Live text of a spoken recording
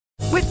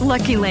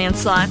Lucky Land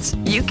Slots,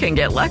 you can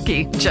get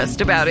lucky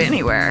just about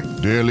anywhere.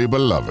 Dearly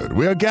beloved,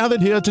 we are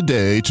gathered here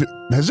today to...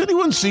 Has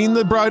anyone seen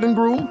the bride and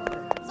groom?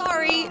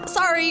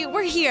 Sorry,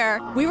 we're here.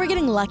 We were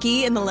getting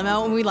lucky in the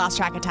limo and we lost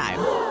track of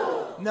time.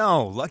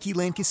 No, Lucky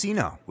Land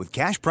Casino, with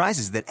cash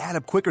prizes that add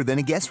up quicker than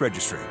a guest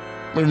registry.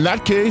 In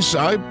that case,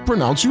 I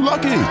pronounce you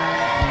lucky.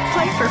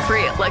 Play for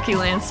free at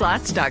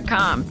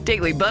LuckyLandSlots.com.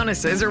 Daily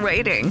bonuses are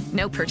waiting.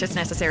 No purchase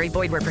necessary.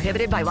 Void where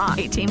prohibited by law.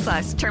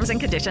 18+. Terms and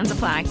conditions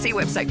apply. See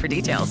website for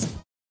details.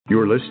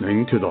 You're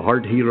listening to the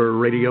Heart Healer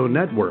Radio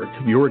Network,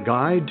 your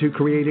guide to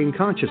creating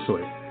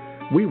consciously.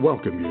 We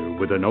welcome you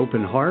with an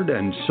open heart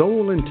and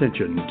sole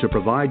intention to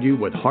provide you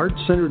with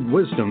heart-centered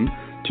wisdom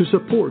to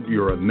support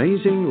your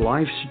amazing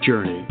life's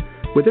journey,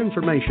 with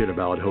information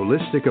about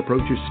holistic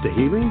approaches to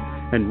healing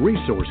and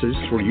resources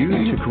for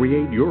you to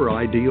create your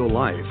ideal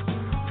life.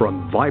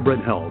 From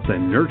vibrant health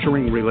and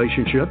nurturing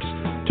relationships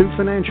to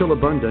financial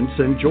abundance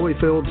and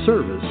joy-filled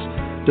service,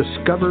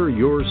 discover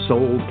your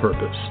soul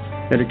purpose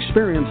and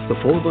experience the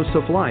fullness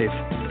of life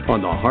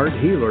on the Heart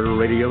Healer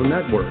Radio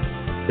Network.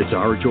 It's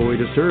our joy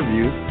to serve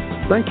you.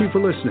 Thank you for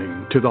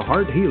listening to the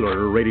Heart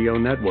Healer Radio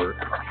Network.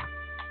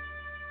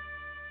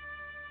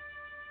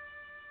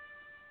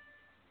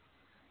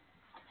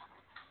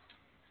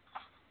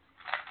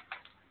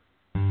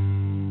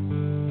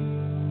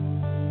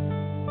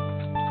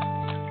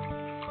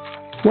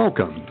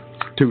 Welcome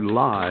to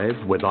Live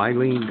with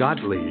Ilene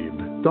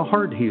Gottlieb, the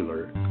Heart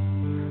Healer.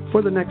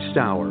 For the next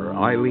hour,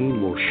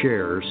 Ilene will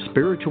share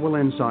spiritual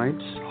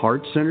insights,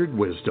 heart-centered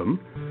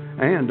wisdom,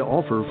 and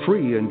offer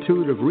free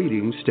intuitive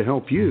readings to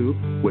help you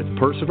with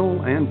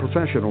personal and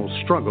professional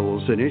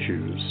struggles and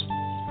issues.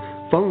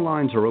 Phone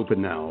lines are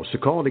open now, so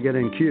call to get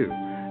in queue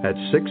at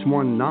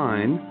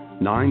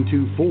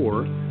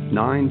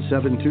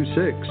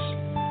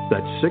 619-924-9726.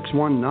 That's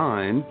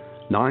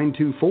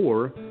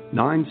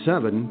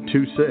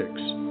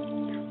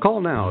 619-924-9726. Call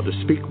now to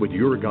speak with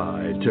your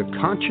guide to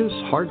Conscious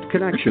Heart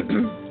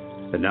Connection.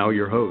 And now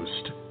your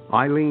host,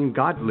 Ilene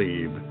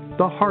Gottlieb,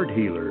 the Heart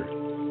Healer.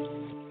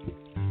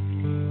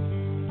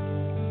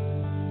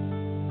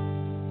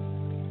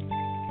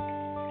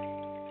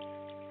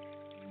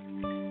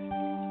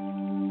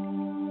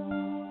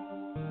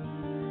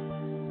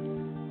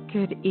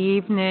 Good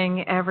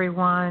evening,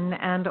 everyone,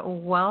 and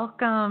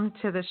welcome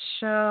to the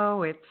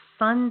show. It's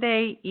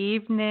Sunday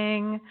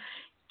evening,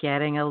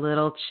 getting a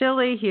little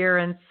chilly here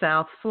in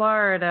South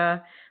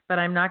Florida, but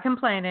I'm not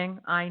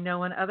complaining. I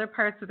know in other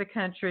parts of the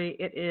country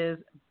it is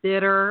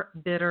bitter,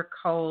 bitter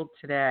cold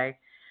today.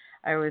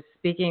 I was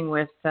speaking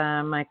with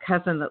my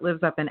cousin that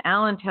lives up in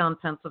Allentown,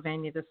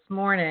 Pennsylvania this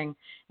morning,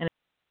 and it's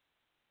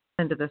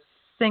into the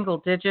single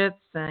digits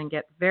and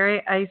get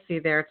very icy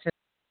there today.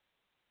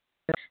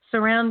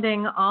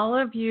 Surrounding all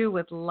of you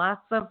with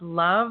lots of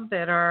love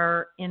that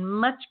are in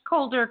much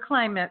colder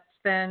climates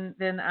than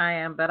I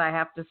am. But I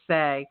have to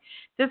say,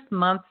 this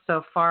month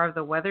so far,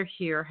 the weather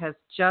here has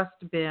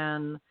just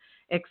been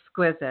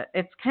exquisite.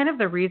 It's kind of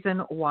the reason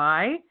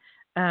why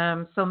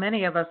so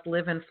many of us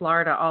live in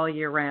Florida all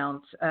year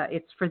round.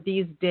 It's for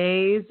these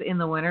days in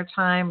the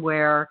wintertime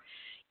where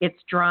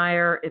it's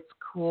drier, it's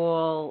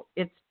cool,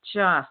 it's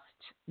just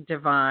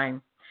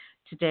divine.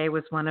 Today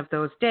was one of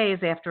those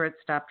days after it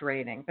stopped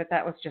raining, but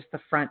that was just the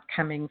front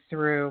coming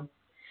through.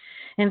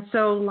 And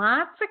so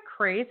lots of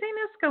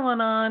craziness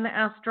going on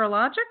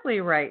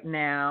astrologically right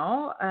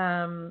now.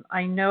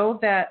 I know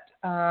that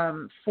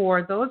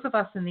for those of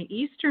us in the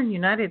eastern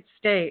United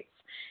States,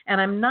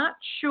 and I'm not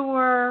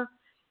sure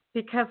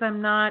because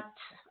I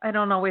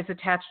don't always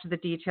attach to the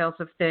details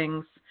of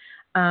things.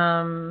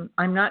 I'm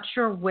not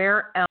sure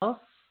where else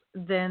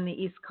than the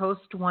East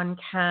Coast one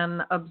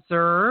can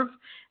observe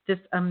this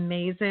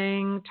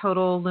amazing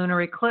total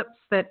lunar eclipse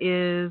that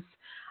is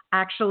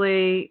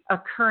actually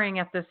occurring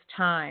at this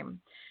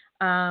time.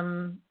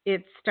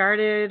 It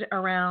started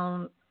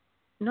around,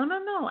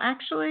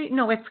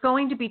 it's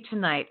going to be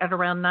tonight at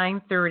around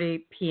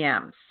 9:30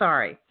 p.m.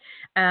 Sorry.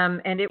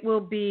 And it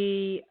will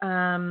be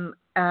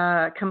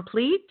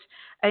complete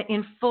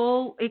in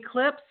full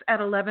eclipse at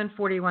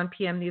 11:41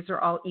 p.m. These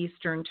are all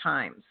Eastern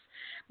times.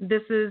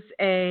 This is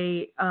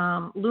a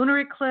lunar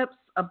eclipse,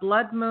 a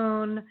blood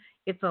moon.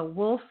 It's a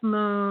wolf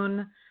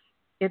moon.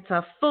 It's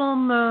a full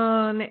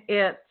moon.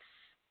 It's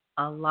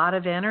a lot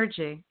of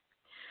energy.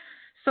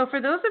 So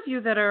for those of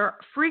you that are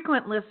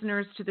frequent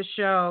listeners to the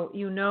show,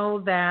 you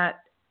know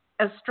that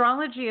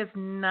astrology is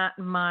not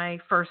my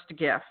first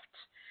gift.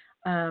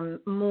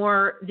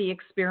 More the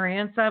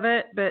experience of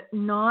it, but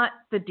not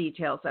the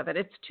details of it.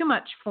 It's too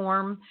much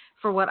form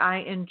for what I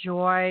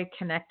enjoy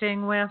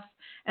connecting with.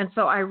 And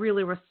so I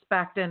really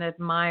respect and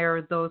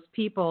admire those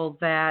people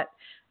that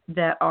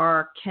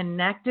are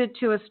connected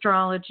to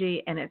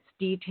astrology and its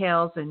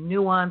details and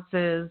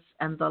nuances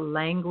and the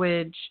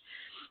language.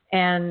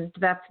 And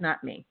that's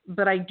not me.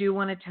 But I do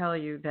want to tell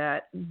you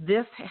that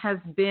this has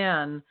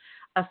been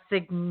a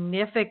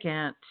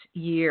significant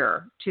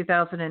year,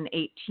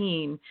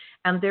 2018,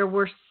 and there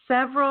were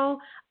several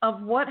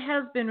of what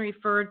has been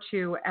referred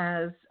to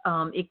as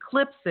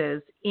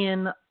eclipses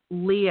in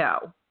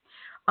Leo.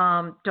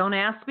 Don't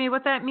ask me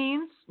what that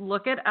means.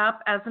 Look it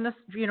up as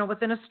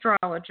with an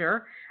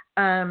astrologer.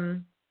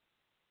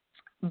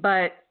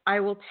 But I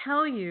will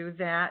tell you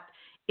that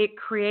it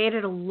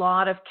created a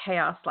lot of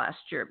chaos last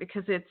year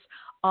because it's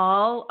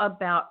all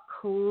about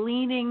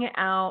clearing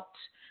out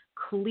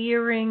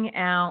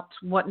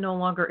what no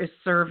longer is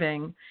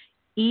serving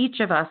each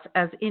of us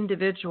as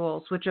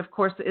individuals, which of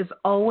course is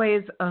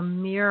always a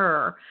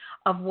mirror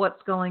of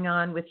what's going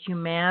on with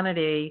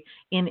humanity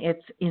in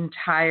its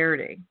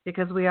entirety,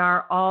 because we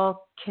are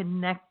all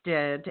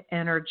connected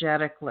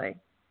energetically.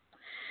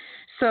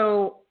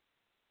 So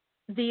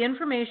the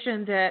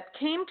information that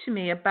came to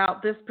me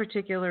about this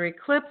particular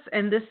eclipse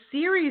and this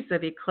series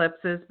of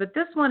eclipses, but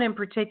this one in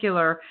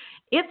particular,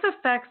 its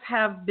effects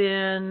have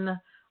been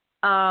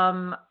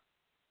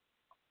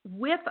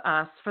with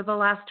us for the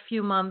last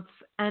few months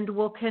and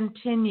will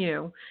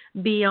continue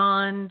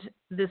beyond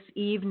this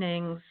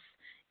evening's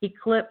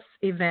eclipse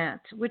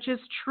event, which is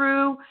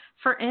true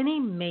for any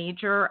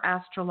major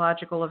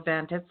astrological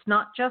event. It's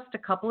not just a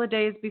couple of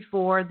days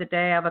before, the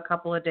day of, a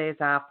couple of days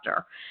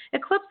after.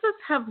 Eclipses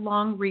have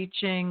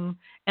long-reaching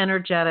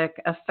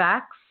energetic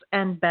effects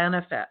and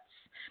benefits.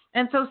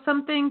 And so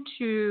something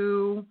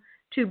to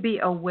be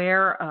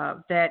aware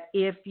of, that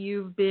if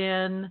you've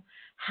been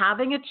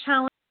having a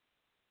challenge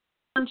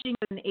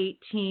in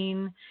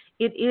 18,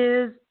 it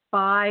is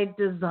by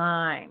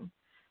design.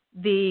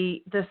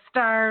 The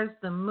stars,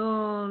 the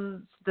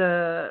moons,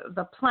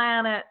 the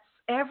planets,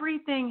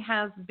 everything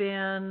has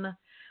been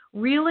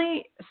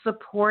really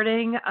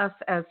supporting us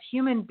as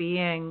human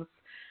beings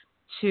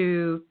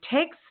to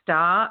take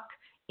stock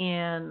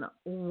in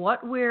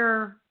what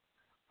we're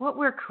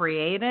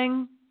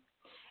creating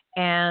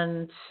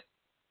and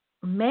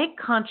make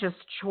conscious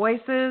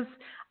choices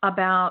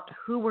about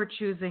who we're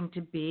choosing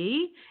to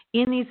be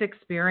in these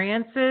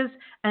experiences,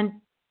 and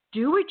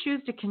do we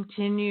choose to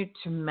continue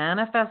to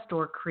manifest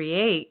or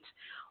create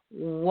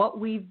what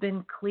we've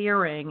been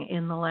clearing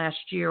in the last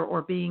year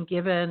or being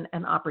given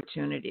an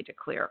opportunity to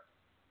clear?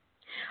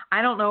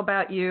 I don't know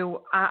about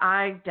you.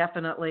 I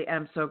definitely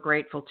am so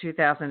grateful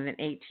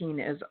 2018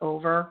 is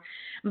over.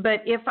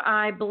 But if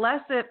I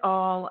bless it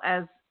all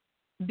as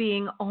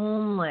being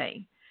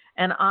only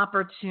an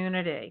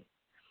opportunity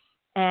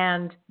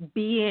and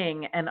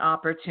being an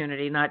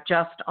opportunity, not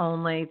just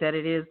only that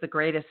it is the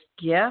greatest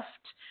gift,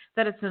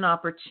 that it's an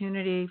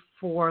opportunity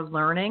for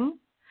learning,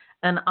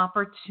 an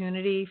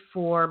opportunity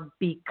for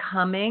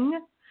becoming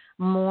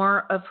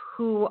more of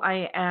who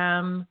I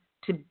am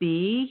to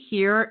be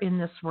here in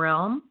this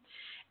realm.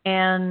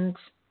 And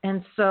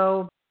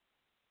so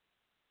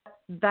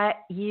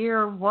that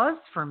year was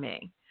for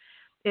me.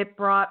 It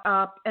brought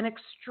up an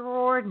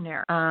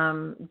extraordinary,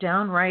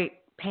 downright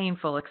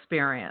painful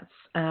experience,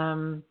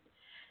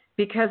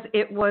 because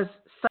it was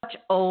such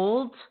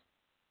old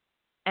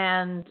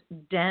and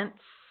dense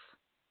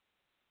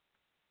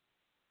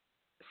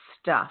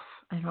stuff.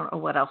 I don't know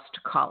what else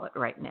to call it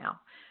right now,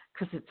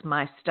 because it's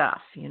my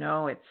stuff.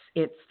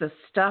 It's the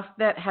stuff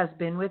that has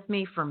been with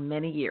me for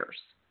many years.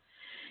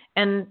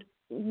 And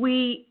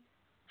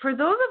for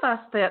those of us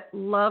that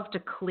love to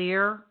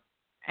clear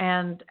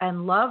and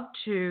love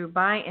to,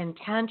 by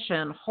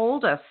intention,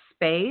 hold a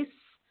space,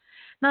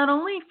 not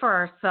only for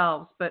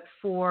ourselves, but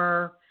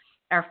for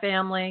our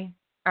family,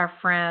 our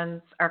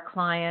friends, our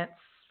clients,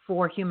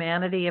 for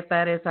humanity, if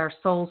that is our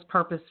soul's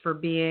purpose for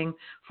being,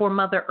 for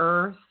Mother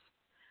Earth,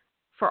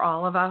 for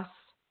all of us.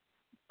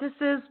 This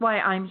is why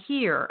I'm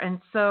here.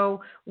 And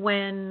so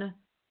when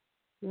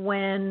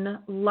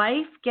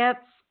life gets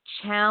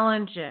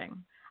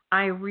challenging,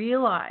 I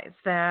realize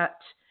that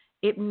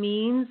it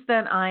means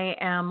that I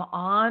am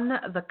on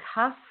the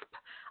cusp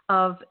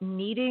of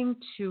needing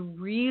to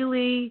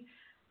really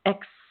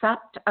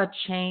accept a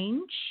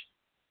change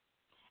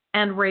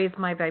and raise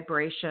my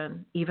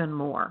vibration even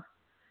more.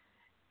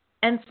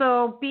 And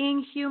so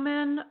being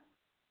human,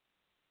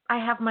 I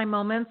have my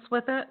moments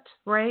with it,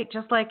 right?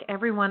 Just like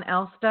everyone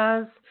else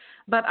does.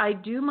 But I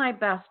do my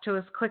best to,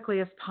 as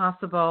quickly as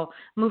possible,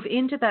 move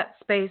into that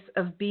space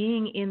of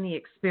being in the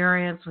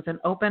experience with an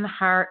open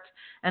heart,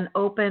 an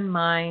open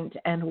mind,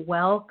 and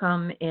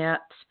welcome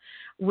it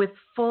with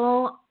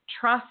full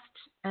trust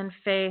and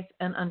faith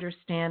and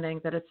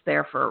understanding that it's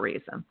there for a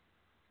reason.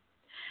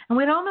 And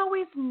we don't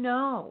always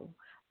know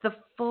the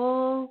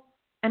full,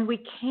 and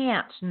we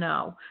can't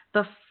know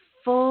the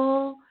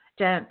full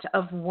extent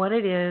of what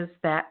it is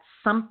that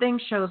something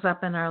shows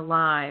up in our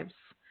lives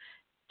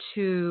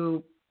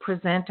to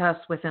present us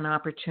with an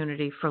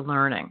opportunity for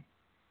learning.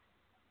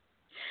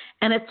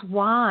 And it's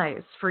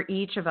wise for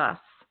each of us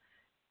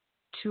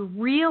to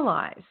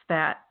realize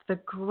that the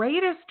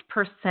greatest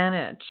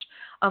percentage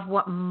of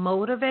what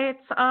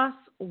motivates us,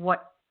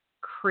 what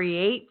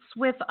creates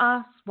with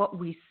us, what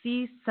we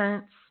see,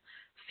 sense,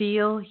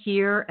 feel,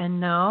 hear, and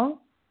know,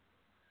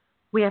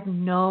 we have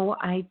no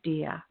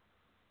idea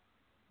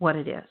what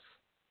it is.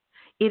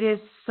 It is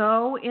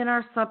so in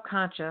our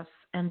subconscious,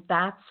 and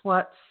that's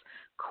what's,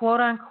 quote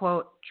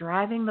unquote,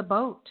 driving the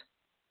boat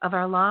of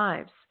our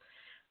lives.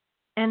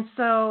 And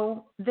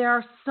so there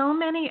are so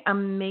many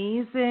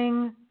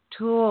amazing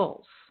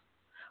tools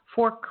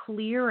for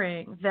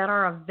clearing that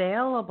are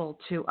available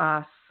to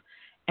us,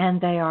 and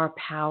they are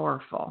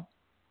powerful.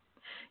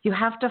 You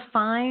have to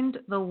find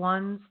the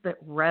ones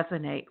that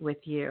resonate with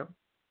you.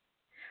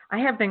 I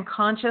have been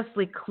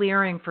consciously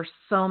clearing for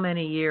so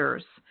many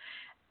years,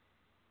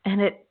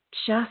 and it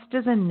just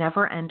is a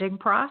never-ending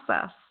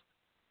process.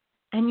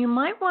 And you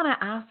might want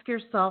to ask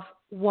yourself,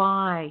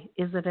 why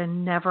is it a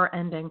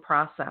never-ending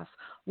process?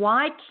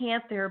 Why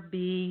can't there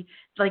be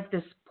like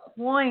this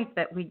point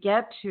that we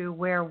get to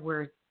where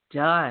we're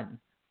done?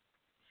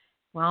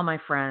 Well, my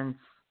friends,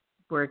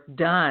 we're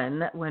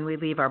done when we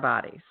leave our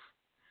bodies.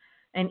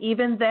 And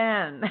even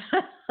then,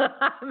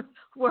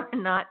 we're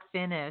not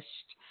finished.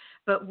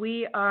 But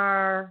we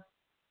are,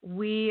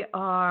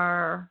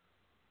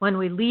 when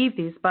we leave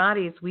these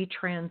bodies, we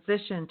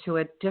transition to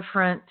a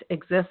different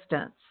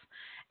existence.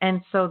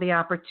 And so the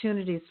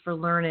opportunities for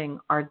learning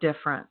are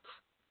different.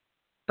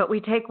 But we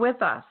take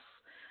with us,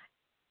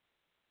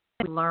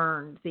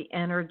 learn the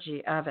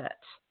energy of it.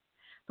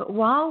 But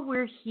while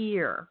we're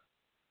here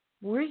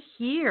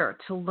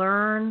to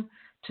learn,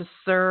 to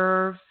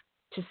serve,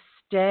 to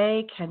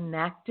stay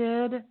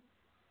connected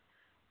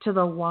to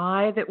the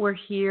why that we're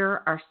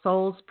here, our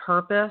soul's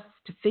purpose,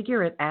 to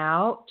figure it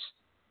out.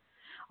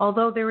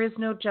 Although there is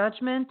no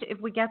judgment if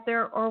we get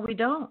there or we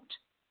don't.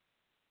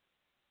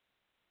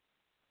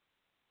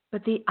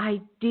 But the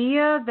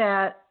idea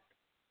that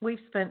we've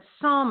spent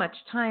so much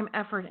time,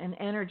 effort, and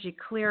energy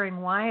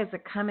clearing, why is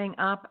it coming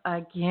up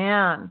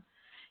again?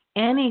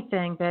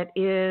 Anything that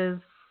is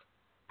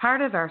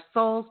part of our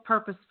soul's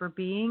purpose for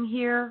being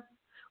here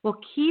will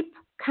keep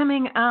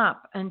coming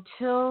up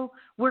until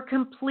we're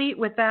complete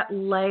with that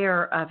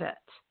layer of it.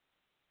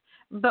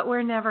 But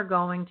we're never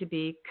going to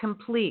be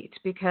complete,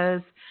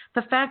 because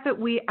the fact that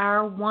we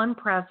are one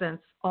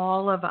presence,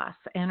 all of us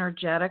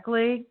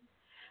energetically,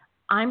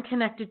 I'm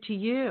connected to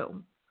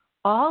you.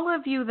 All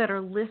of you that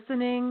are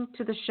listening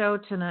to the show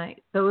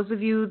tonight, those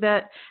of you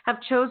that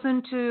have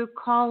chosen to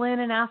call in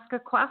and ask a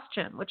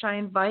question, which I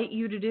invite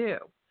you to do,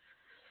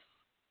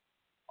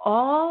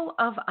 all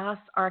of us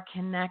are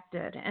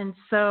connected. And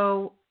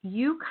so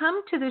you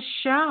come to this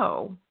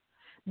show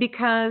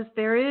because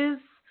there is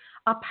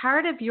a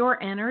part of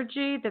your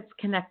energy that's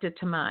connected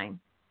to mine.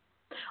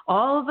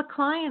 All of the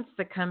clients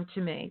that come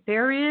to me,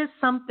 there is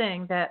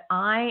something that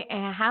I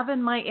have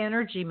in my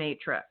energy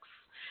matrix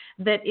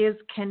that is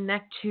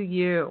connect to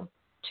you,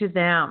 to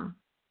them.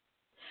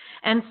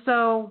 And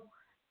so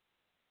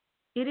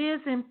it is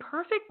in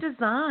perfect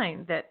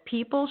design that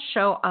people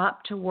show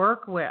up to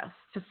work with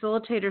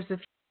facilitators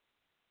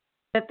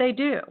that they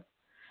do,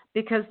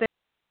 because they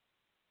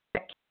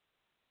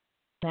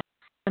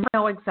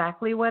know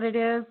exactly what it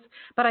is,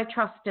 but I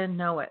trust and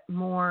know it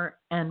more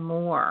and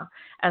more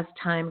as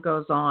time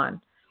goes on.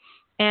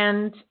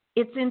 And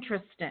it's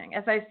interesting.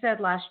 As I said,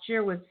 last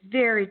year was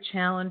very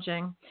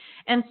challenging.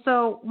 And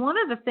so one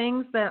of the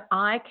things that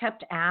I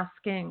kept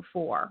asking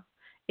for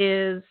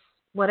is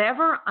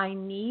whatever I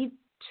need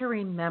to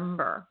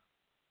remember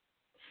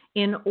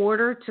in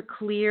order to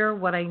clear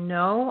what I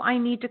know I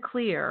need to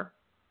clear,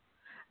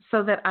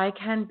 so that I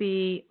can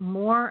be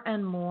more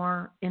and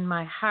more in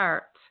my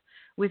heart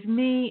with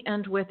me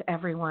and with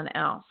everyone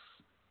else.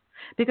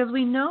 Because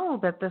we know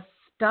that the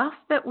stuff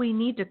that we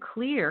need to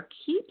clear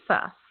keeps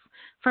us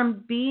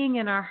from being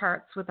in our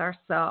hearts with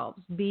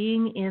ourselves,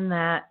 being in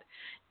that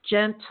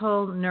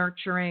gentle,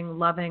 nurturing,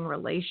 loving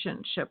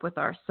relationship with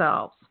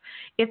ourselves.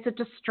 It's a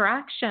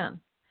distraction.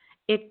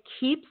 It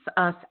keeps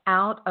us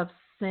out of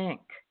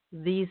sync,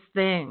 these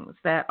things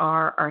that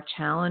are our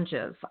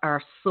challenges,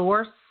 our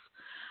source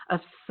of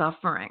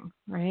suffering,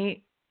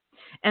 right?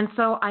 And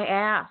so I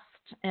asked,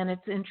 and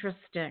it's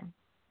interesting,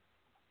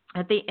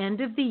 at the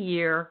end of the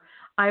year,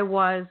 I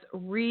was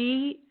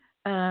reunited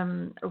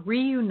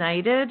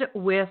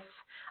with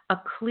a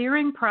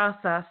clearing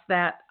process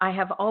that I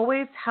have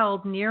always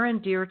held near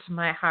and dear to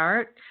my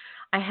heart.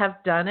 I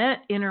have done it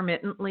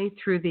intermittently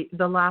through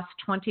the last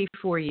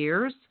 24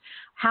 years.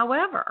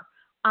 However,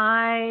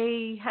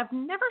 I have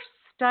never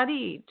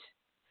studied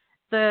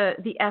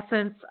the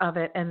essence of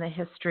it and the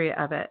history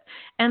of it.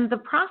 And the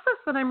process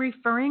that I'm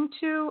referring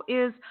to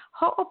is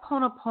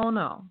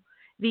Ho'oponopono,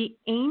 the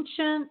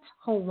ancient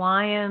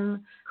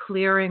Hawaiian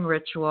clearing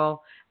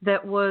ritual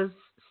that was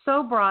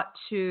so brought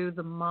to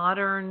the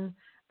modern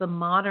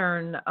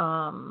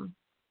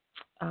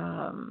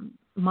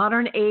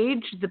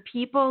age. The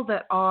people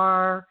that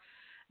are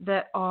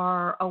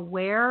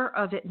aware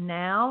of it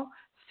now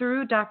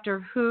through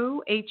Dr.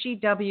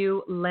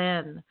 H.E.W.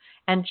 Len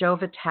and Joe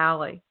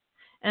Vitale.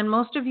 And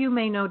most of you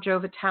may know Joe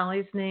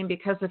Vitale's name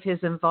because of his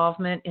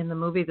involvement in the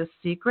movie The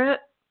Secret.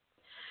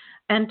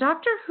 And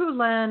Dr.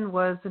 Len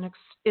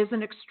is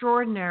an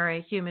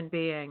extraordinary human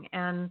being.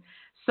 And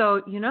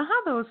so you know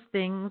how those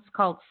things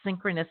called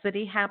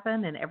synchronicity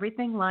happen and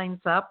everything lines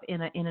up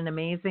in an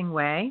amazing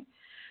way?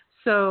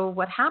 So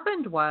what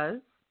happened was,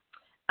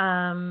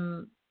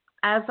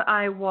 as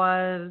I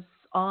was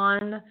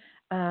on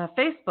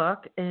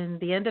Facebook in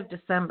the end of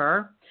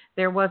December,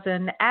 there was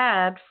an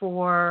ad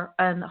for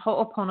an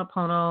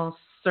Ho'oponopono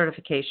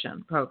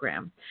certification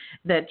program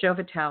that Joe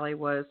Vitale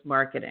was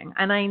marketing.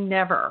 And I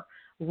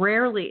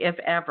rarely, if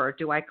ever,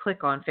 do I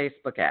click on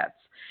Facebook ads.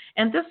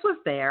 And this was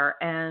there,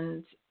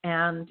 and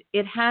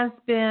it has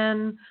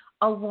been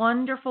a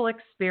wonderful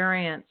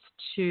experience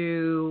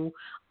to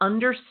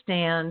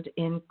understand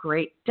in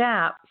great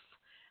depth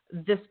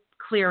this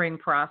clearing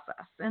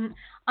process. And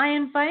I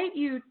invite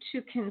you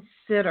to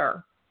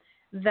consider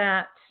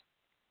that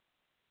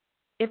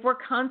if we're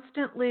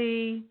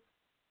constantly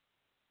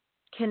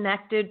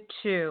connected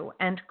to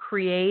and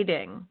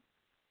creating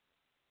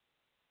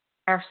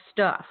our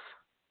stuff,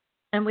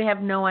 and we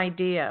have no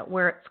idea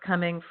where it's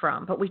coming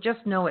from, but we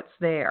just know it's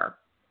there.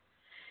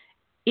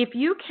 If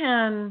you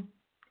can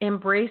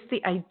embrace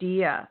the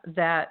idea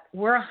that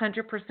we're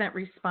 100%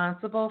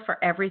 responsible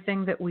for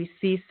everything that we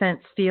see, sense,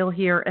 feel,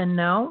 hear, and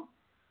know,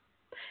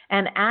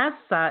 and as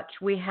such,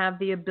 we have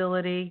the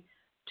ability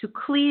to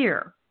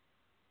clear,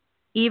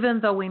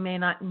 even though we may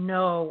not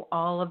know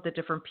all of the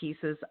different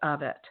pieces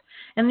of it.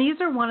 And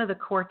these are one of the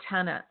core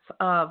tenets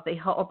of the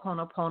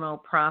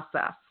Ho'oponopono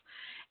process.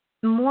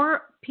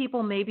 More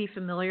people may be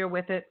familiar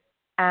with it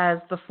as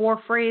the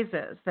 4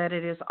 phrases that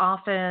it is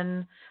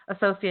often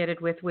associated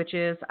with, which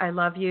is, I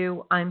love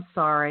you, I'm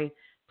sorry,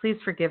 please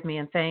forgive me,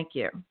 and thank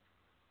you.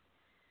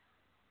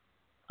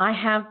 I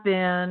have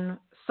been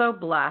so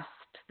blessed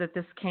that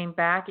this came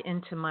back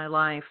into my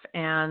life,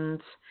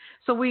 and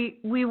so we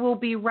will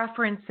be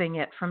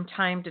referencing it from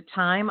time to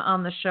time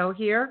on the show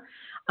here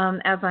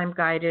as I'm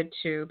guided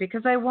to,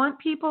 because I want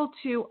people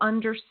to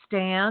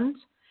understand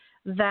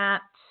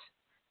that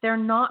they're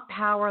not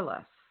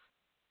powerless.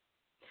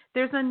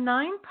 There's a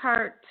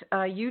 9-part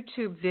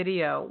YouTube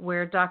video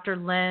where Dr.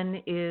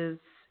 Len is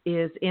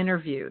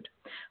interviewed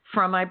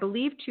from, I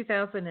believe,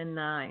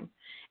 2009.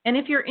 And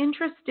if you're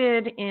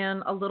interested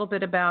in a little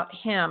bit about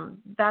him,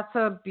 that's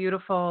a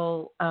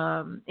beautiful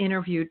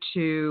interview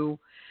to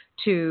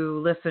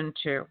listen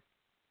to.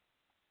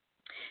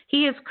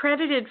 He is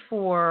credited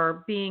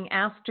for being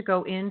asked to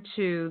go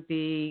into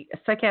the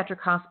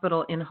psychiatric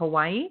hospital in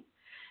Hawaii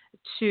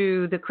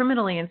to the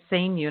criminally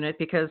insane unit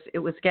because it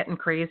was getting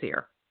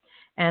crazier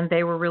and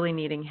they were really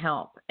needing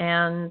help.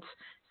 And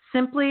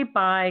simply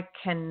by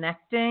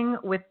connecting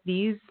with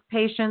these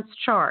patients'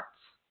 charts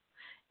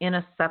in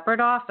a separate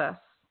office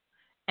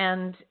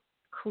and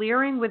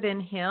clearing within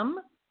him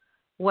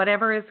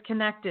whatever is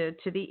connected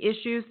to the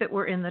issues that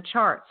were in the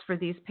charts for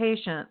these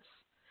patients,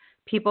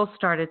 people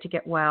started to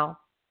get well.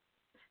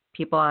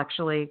 People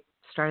actually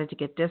started to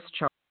get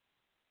discharged.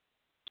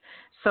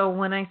 So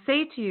when I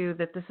say to you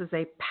that this is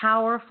a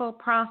powerful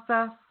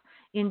process,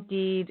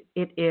 indeed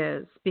it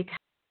is, because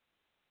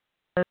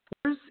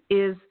this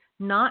is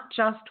not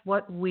just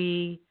what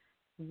we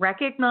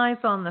recognize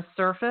on the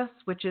surface,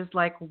 which is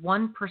like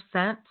 1%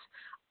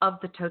 of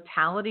the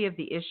totality of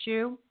the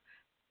issue.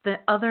 The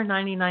other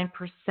 99%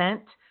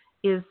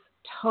 is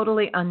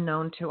totally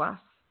unknown to us.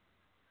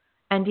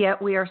 And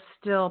yet we are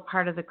still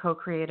part of the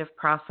co-creative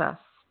process,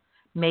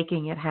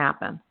 making it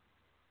happen.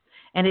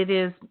 And it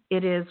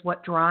is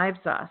what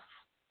drives us.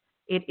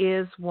 It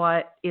is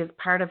what is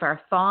part of our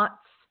thoughts,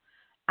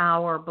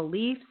 our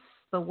beliefs,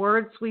 the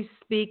words we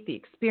speak, the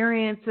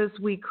experiences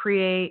we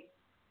create.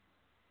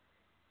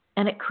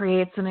 And it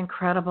creates an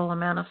incredible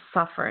amount of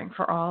suffering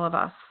for all of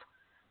us.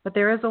 But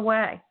there is a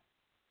way.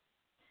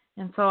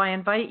 And so I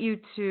invite you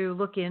to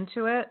look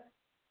into it,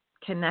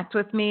 connect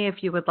with me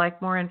if you would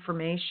like more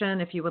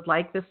information, if you would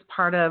like this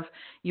part of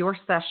your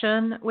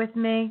session with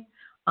me.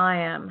 I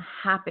am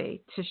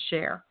happy to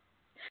share,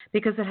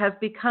 because it has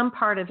become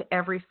part of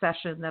every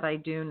session that I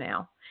do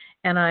now,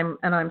 and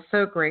I'm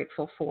so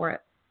grateful for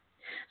it.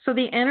 So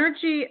the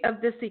energy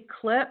of this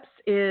eclipse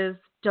is,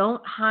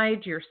 don't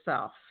hide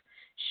yourself.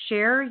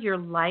 Share your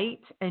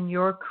light and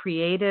your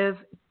creative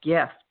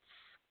gifts.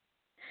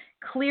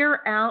 Clear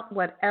out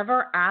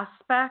whatever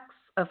aspects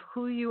of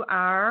who you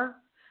are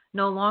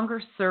no longer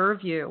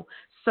serve you,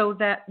 so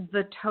that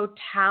the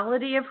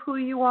totality of who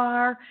you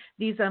are,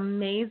 these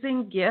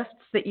amazing gifts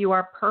that you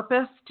are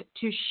purposed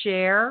to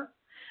share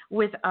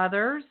with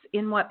others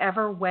in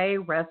whatever way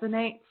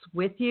resonates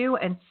with you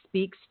and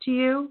speaks to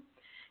you,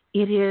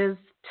 it is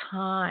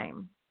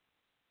time.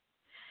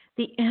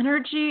 The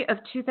energy of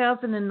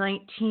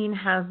 2019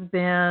 has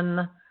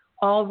been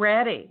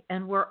already,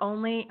 and we're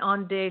only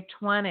on day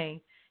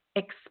 20,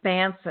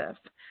 expansive.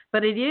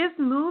 But it is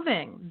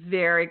moving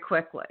very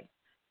quickly.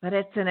 But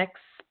it's an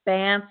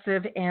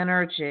expansive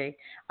energy.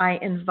 I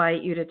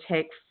invite you to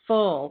take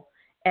full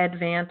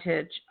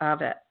advantage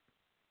of it.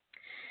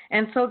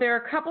 And so there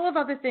are a couple of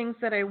other things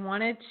that I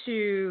wanted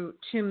to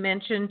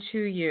mention to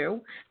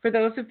you. For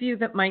those of you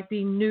that might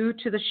be new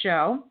to the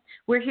show,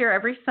 we're here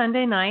every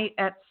Sunday night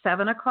at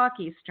 7 o'clock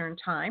Eastern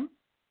Time.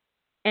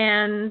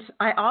 And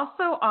I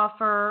also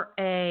offer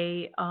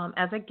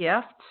as a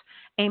gift,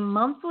 a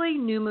monthly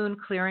new moon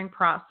clearing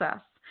process.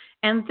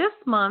 And this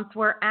month,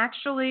 we're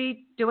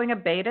actually doing a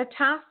beta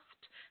test,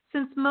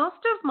 since most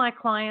of my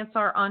clients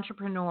are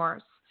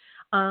entrepreneurs.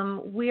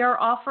 We are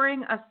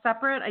offering a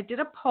separate, I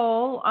did a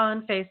poll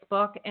on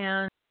Facebook,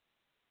 and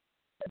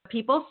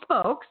people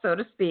spoke, so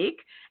to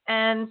speak.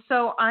 And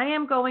so I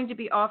am going to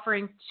be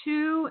offering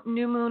 2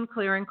 new moon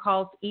clearing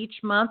calls each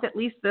month, at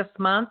least this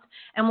month,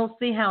 and we'll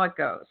see how it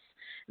goes.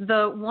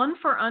 The one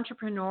for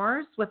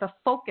entrepreneurs with a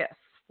focus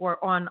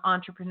on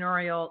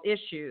entrepreneurial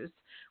issues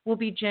will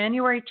be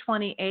January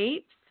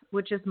 28th,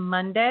 which is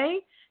Monday,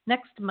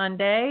 next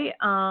Monday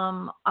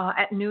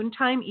at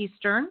noontime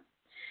Eastern.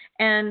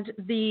 And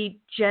the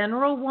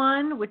general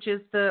one, which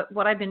is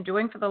what I've been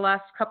doing for the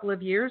last couple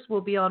of years,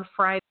 will be on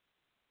Friday,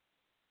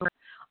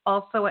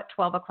 also at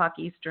 12 o'clock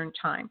Eastern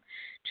time.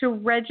 To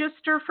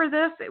register for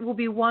this, it will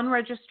be one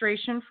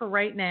registration for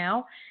right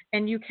now,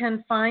 and you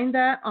can find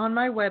that on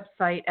my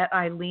website at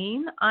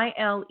Ilene,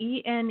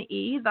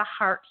 I-L-E-N-E,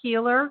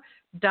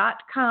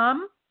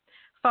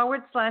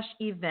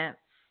 thehearthealer.com/events.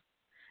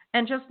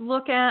 And just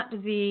look at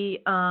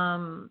the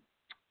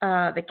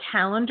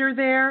calendar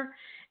there.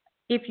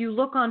 If you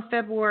look on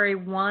February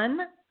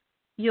 1,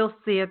 you'll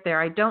see it there.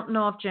 I don't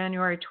know if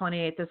January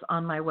 28th is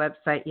on my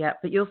website yet,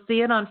 but you'll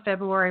see it on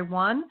February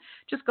 1.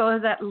 Just go to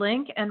that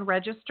link and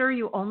register.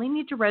 You only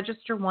need to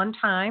register one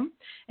time,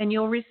 and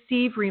you'll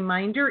receive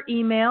reminder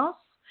emails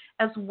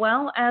as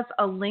well as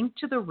a link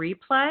to the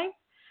replay.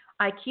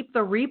 I keep the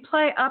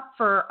replay up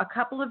for a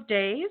couple of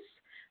days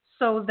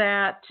so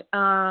that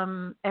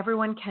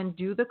everyone can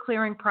do the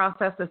clearing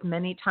process as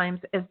many times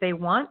as they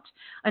want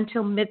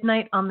until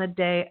midnight on the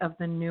day of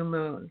the new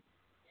moon.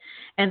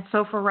 And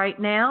so for right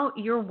now,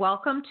 you're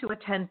welcome to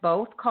attend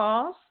both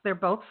calls. They're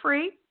both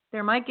free.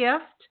 They're my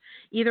gift,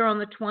 either on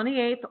the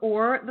 28th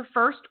or the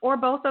 1st or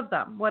both of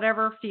them,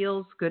 whatever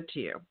feels good to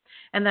you.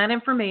 And that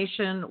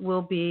information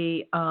will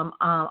be on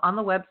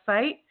the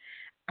website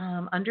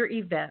under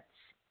events.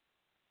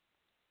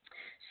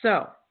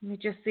 So let me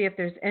just see if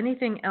there's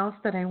anything else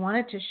that I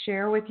wanted to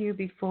share with you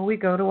before we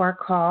go to our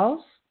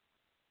calls.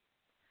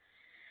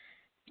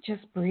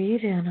 Just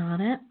breathe in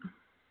on it.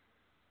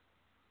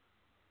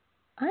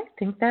 I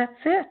think that's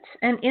it.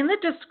 And in the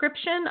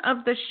description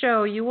of the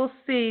show, you will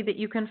see that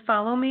you can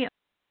follow me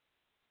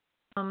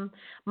on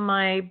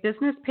my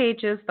business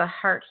pages, The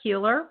Heart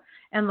Healer,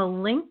 and the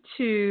link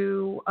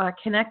to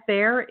connect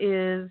there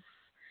is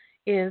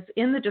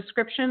in the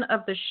description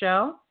of the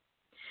show.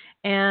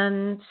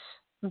 And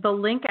the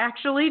link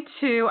actually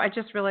to, I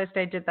just realized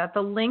I did that,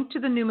 the link to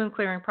the new moon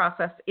clearing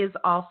process is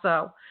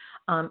also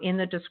in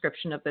the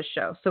description of the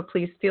show. So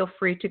please feel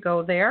free to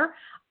go there.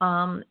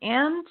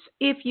 And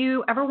if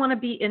you ever want to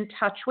be in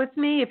touch with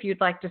me, if you'd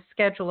like to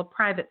schedule a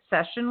private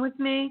session with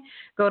me,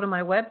 go to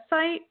my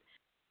website.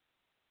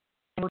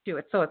 We'll do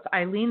it. So it's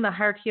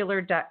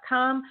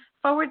IleneTheHeartHealer.com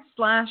 /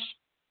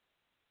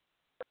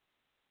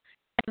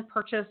 and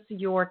purchase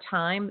your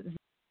time,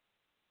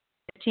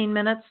 15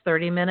 minutes,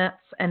 30 minutes,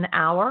 an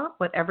hour,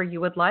 whatever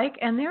you would like.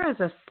 And there is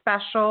a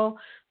special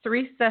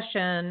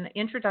 3-session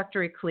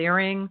introductory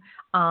clearing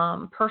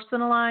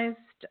personalized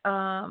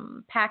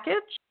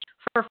package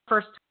for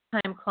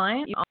first-time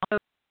clients. You also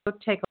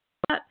take a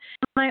look at.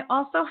 And I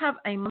also have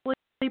a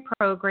monthly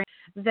program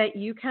that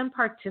you can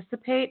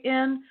participate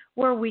in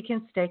where we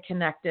can stay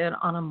connected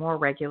on a more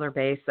regular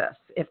basis,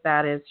 if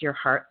that is your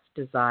heart's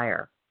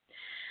desire.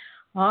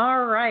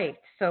 All right.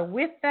 So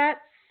with that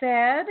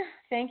said,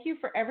 thank you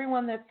for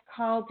everyone that's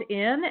called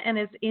in and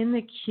is in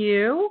the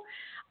queue.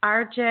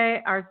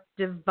 RJ, our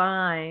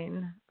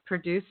divine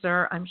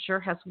producer, I'm sure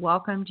has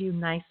welcomed you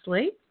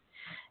nicely.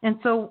 And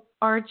so,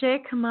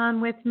 RJ, come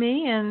on with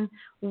me, and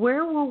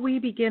where will we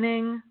be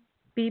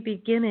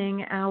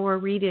beginning our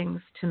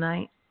readings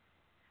tonight?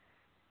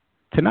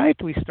 Tonight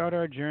we start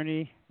our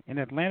journey in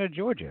Atlanta,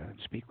 Georgia, and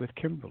speak with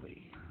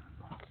Kimberly.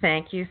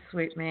 Thank you,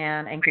 sweet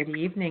man, and good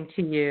evening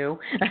to you.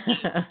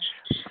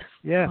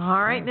 Yes.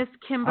 All right, Miss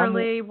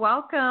Kimberly,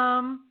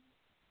 welcome.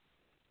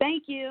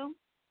 Thank you.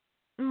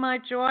 My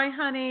joy,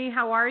 honey.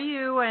 How are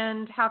you,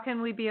 and how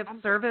can we be of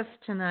service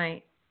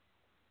tonight?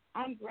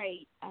 I'm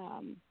great.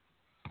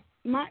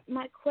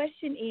 My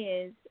question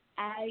is,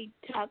 I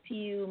talked to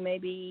you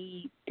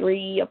maybe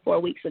 3 or 4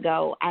 weeks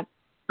ago. I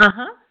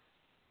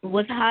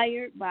was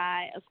hired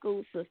by a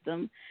school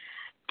system.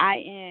 I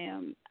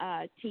am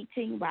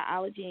teaching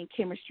biology and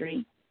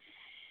chemistry.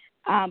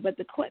 But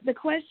the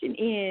question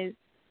is,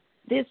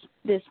 this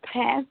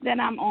path that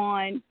I'm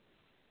on,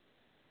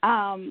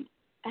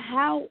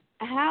 how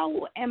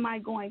am I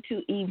going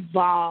to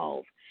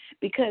evolve?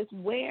 Because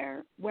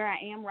where I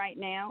am right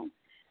now,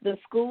 the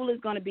school is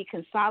going to be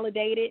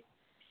consolidated,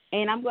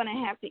 and I'm going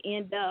to have to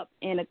end up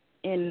at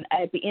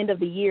the end of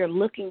the year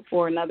looking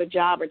for another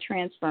job or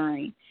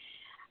transferring.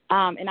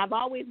 And I've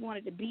always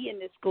wanted to be in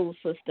this school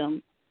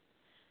system,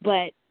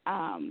 but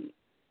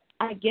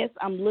I guess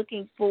I'm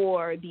looking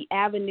for the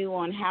avenue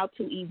on how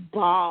to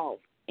evolve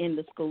in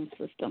the school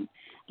system,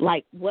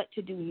 like what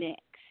to do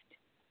next.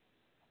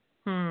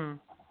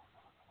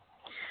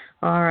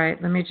 All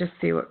right, let me just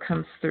see what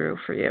comes through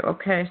for you.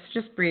 Okay,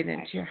 so just breathe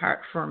into your heart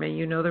for me.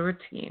 You know the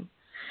routine.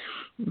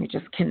 Let me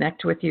just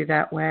connect with you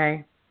that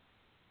way.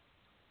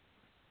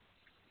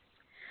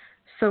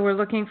 So we're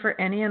looking for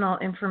any and all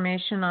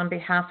information on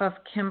behalf of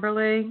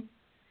Kimberly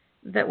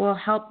that will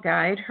help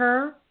guide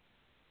her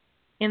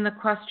in the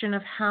question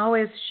of how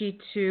is she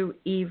to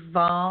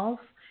evolve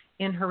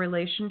in her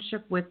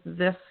relationship with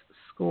this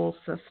school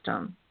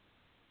system.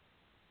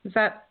 Is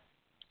that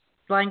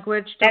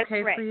language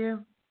okay correct. for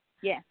you?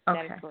 Yes,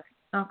 okay. that is correct.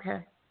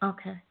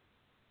 Okay.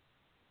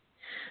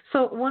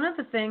 So one of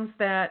the things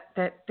that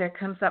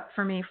comes up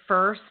for me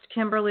first,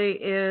 Kimberly,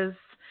 is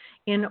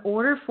in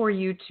order for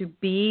you to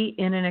be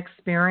in an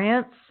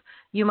experience,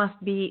 you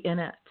must be in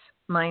it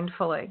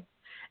mindfully.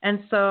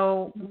 And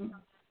so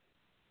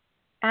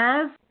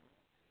as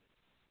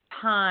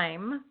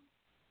time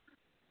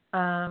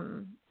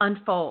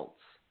unfolds,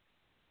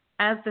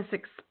 as this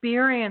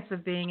experience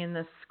of being in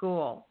this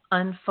school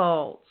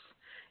unfolds,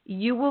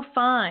 you will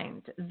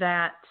find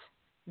that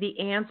the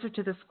answer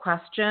to this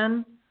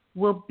question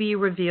will be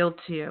revealed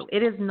to you.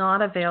 It is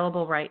not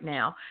available right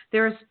now.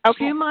 There is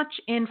too much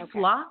in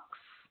flux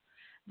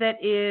that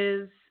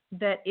is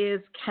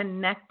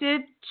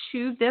connected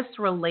to this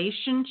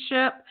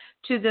relationship,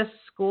 to this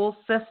school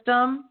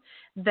system,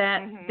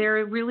 that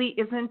there really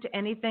isn't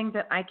anything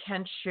that I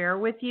can share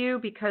with you,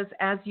 because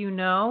as you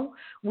know,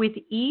 with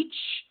each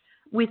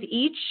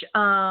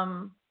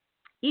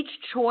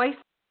choice,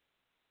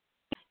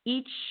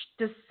 each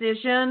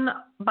decision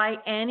by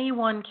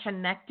anyone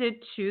connected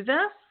to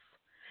this,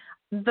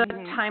 the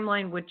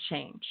timeline would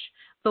change.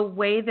 The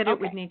way that it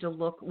would need to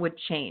look would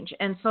change.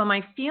 And so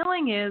my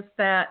feeling is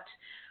that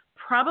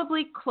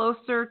probably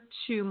closer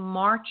to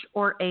March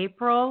or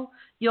April,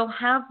 you'll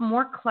have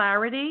more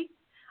clarity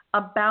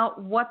about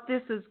what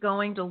this is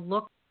going to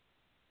look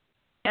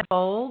like,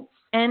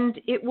 and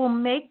it will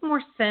make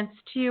more sense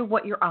to you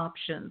what your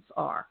options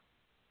are.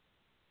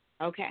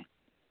 Okay.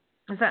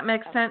 Does that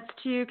make sense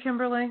to you,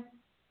 Kimberly?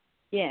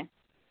 Yeah.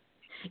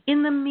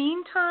 In the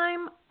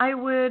meantime, I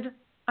would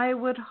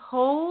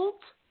hold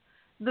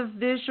the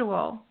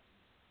visual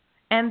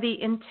and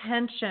the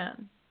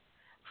intention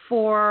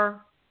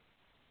for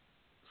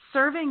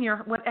serving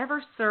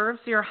whatever serves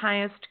your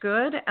highest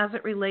good as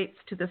it relates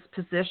to this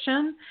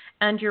position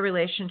and your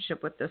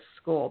relationship with this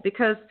school.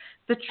 Because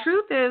the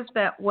truth is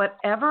that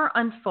whatever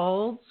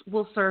unfolds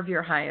will serve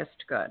your highest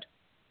good.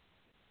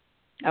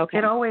 Okay.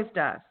 It always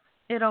does.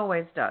 It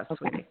always does,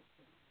 sweetie.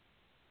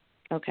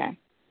 Okay.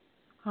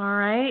 All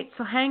right.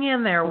 So hang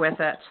in there with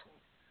it.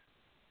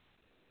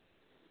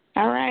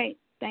 All right.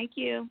 Thank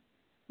you.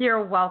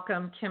 You're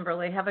welcome,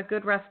 Kimberly. Have a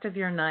good rest of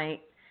your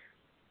night.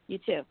 You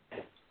too.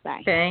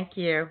 Bye. Thank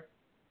you.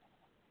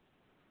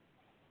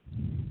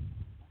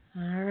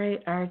 All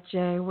right,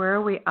 RJ, where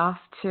are we off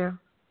to?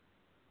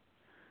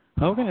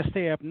 We're going to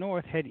stay up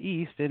north, head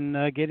east,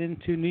 and get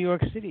into New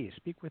York City.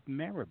 Speak with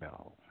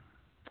Maribel.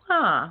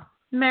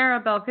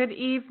 Maribel, good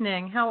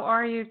evening. How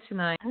are you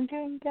tonight? I'm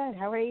doing good.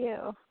 How are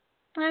you?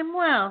 I'm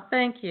well,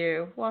 thank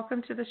you.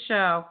 Welcome to the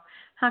show.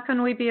 How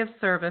can we be of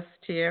service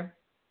to you?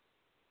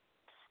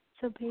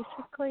 So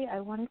basically, I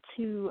wanted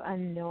to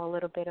know a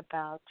little bit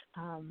about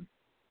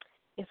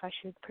if I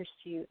should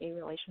pursue a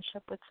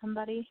relationship with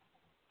somebody.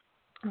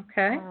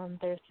 Okay.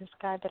 There's this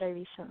guy that I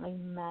recently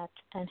met,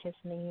 and his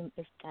name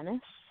is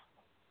Dennis.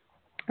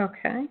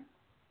 Okay.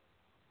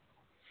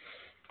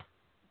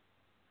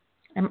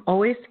 I'm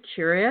always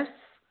curious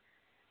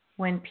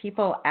when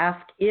people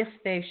ask if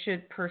they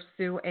should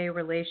pursue a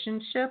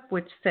relationship,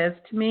 which says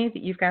to me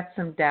that you've got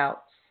some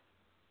doubts.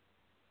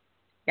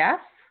 Yes?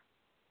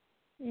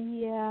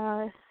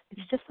 Yeah,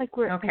 it's just like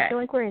I feel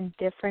like we're in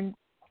different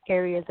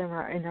areas in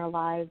our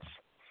lives,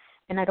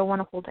 and I don't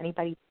want to hold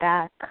anybody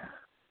back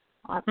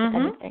with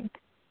anything.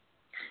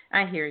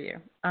 I hear you.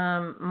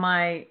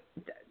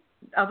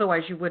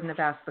 Otherwise you wouldn't have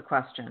asked the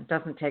question.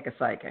 Doesn't take a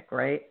psychic,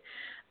 right?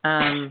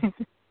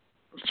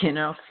 You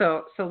know,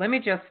 so let me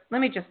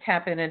just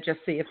tap in and just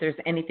see if there's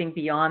anything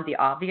beyond the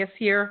obvious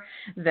here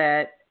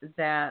that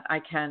I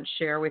can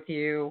share with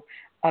you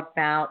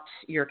about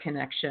your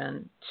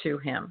connection to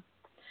him,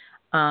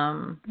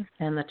 and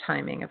the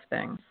timing of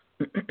things.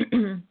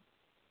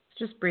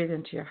 Just breathe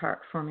into your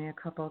heart for me a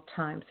couple of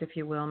times, if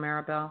you will,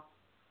 Maribel.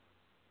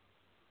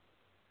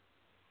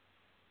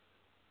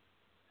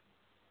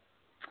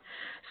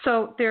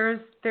 So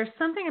there's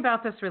something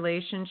about this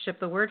relationship.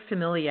 The word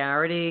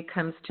familiarity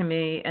comes to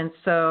me, and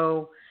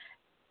so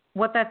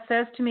what that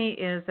says to me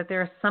is that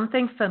there's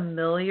something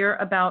familiar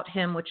about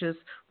him, which is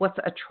what's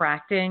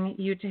attracting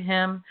you to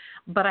him.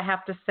 But I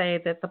have to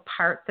say that the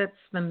part that's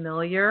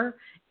familiar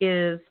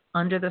is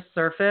under the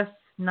surface,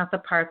 not the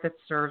part that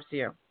serves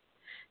you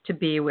to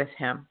be with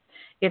him.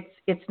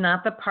 It's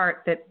not the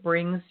part that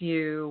brings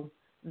you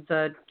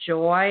the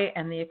joy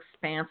and the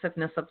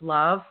expansiveness of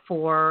love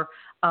for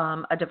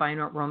a divine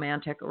or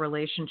romantic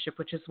relationship,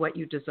 which is what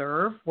you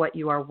deserve, what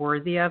you are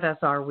worthy of, as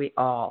are we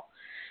all.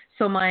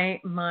 So my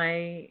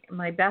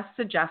best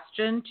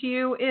suggestion to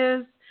you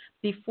is,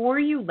 before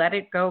you let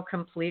it go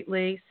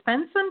completely,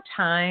 spend some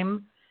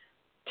time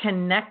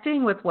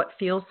connecting with what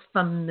feels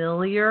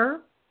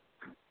familiar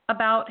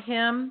about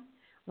him,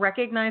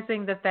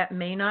 recognizing that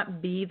may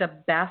not be the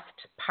best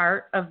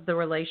part of the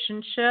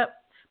relationship,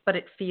 but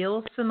it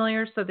feels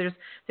familiar. So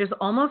there's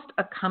almost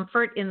a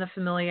comfort in the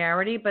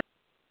familiarity, but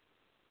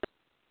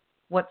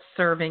what's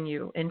serving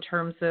you in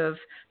terms of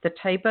the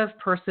type of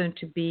person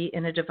to be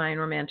in a divine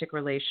romantic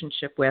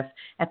relationship with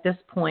at this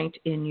point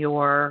in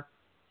your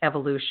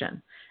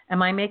evolution.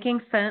 Am I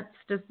making sense?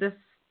 Does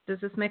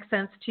this make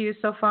sense to you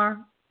so far?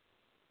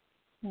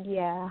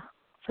 Yeah.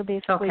 So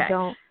basically,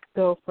 don't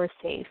go for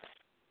safe.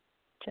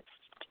 Just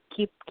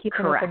keep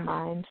an open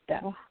mind,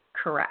 though.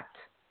 Correct.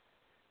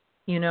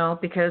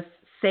 Because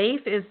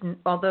safe is,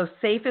 although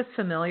safe is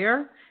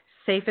familiar,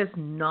 safe is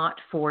not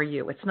for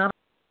you. It's not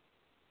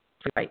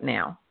right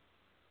now.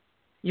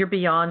 You're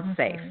beyond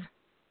safe,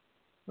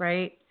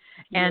 right?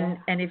 And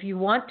if you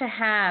want to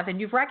have, and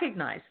you've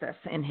recognized this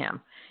in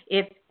him,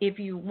 if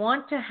you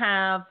want to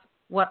have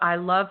what I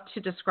love to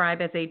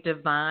describe as a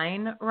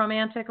divine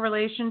romantic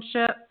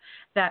relationship,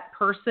 that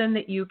person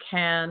that you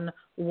can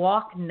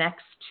walk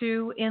next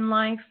to in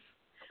life,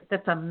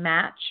 that's a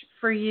match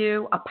for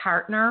you, a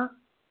partner,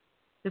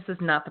 this is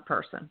not the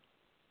person.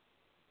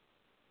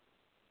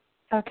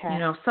 Okay.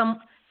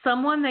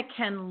 Someone that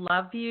can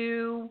love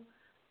you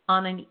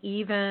on an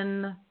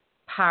even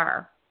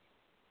par.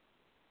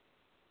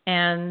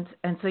 And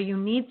so you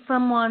need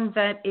someone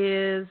that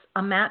is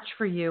a match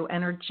for you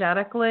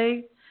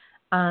energetically,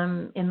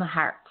 in the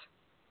heart.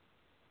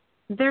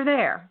 They're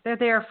there. They're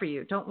there for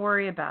you. Don't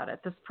worry about it.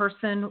 This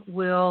person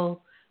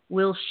will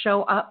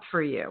show up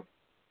for you.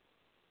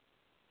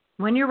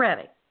 When you're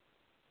ready,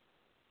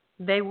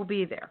 they will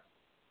be there.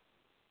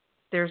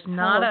 There's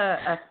not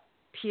a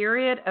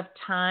period of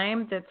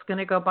time that's going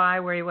to go by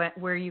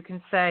where you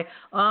can say,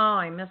 "Oh,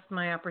 I missed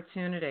my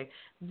opportunity."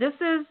 This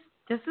is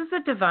a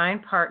divine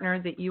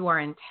partner that you are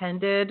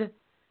intended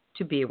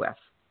to be with.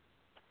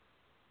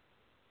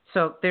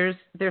 So there's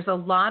a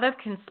lot of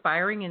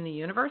conspiring in the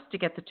universe to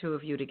get the two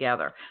of you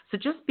together. So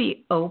just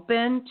be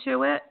open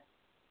to it,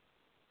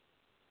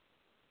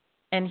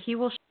 and he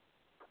will show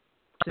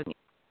you.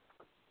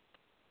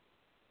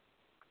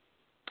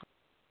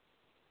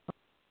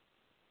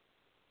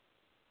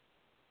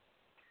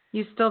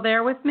 You still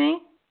there with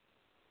me?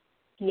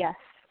 Yes.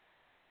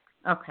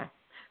 Okay.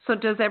 So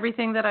does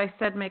everything that I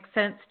said make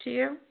sense to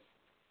you?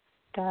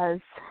 Does.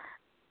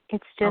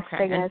 It's just,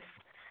 I guess,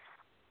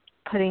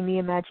 putting the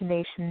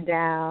imagination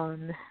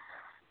down.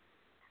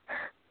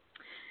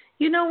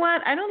 You know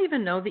what? I don't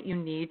even know that you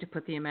need to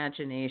put the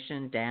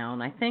imagination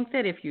down. I think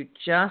that if you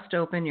just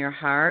open your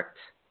heart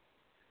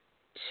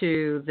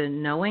to the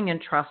knowing and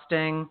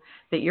trusting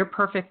that your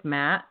perfect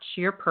match,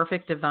 your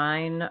perfect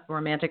divine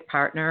romantic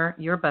partner,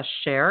 your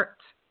bashert,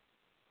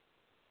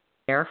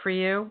 there for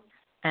you,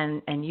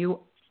 and you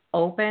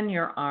open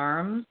your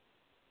arms,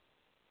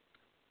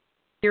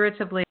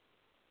 spiritably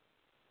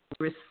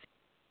receive,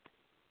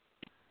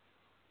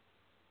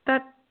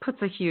 that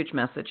puts a huge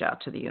message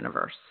out to the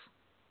universe.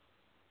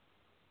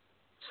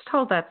 Just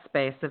hold that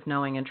space of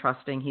knowing and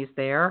trusting he's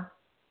there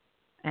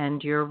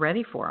and you're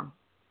ready for him.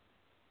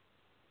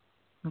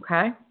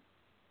 Okay?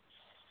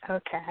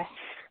 Okay.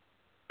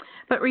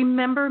 But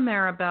remember,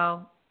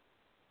 Maribel,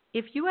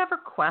 if you ever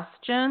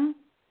question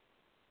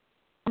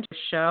the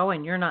show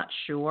and you're not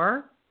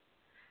sure,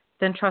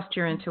 then trust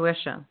your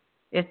intuition.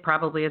 It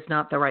probably is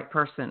not the right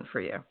person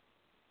for you.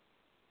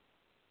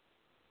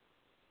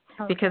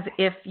 Okay. Because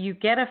if you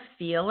get a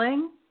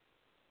feeling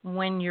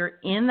when you're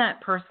in that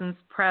person's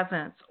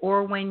presence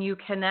or when you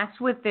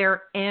connect with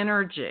their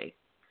energy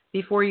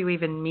before you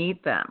even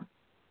meet them,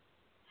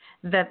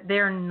 that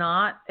they're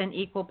not an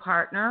equal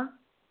partner,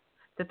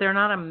 that they're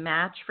not a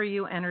match for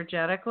you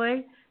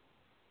energetically,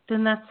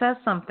 then that says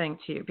something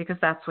to you because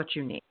that's what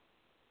you need.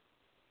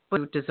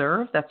 What you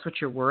deserve, that's what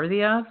you're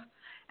worthy of,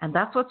 and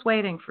that's what's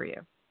waiting for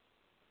you.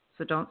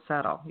 So don't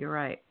settle. You're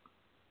right.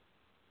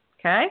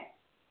 Okay?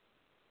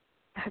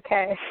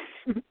 Okay.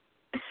 All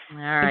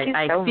right.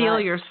 Thank you so I feel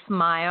much. your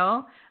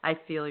smile. I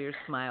feel your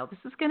smile. This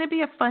is going to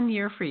be a fun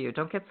year for you.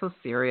 Don't get so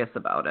serious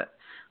about it.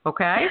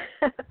 Okay?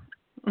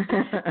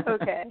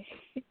 Okay.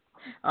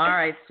 All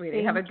right, sweetie.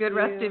 Thank Have a good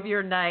rest you. of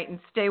your night and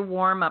stay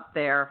warm up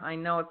there. I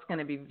know it's going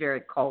to be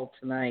very cold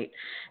tonight.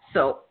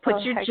 So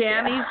put your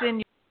jammies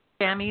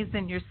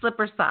in your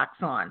slipper socks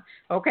on.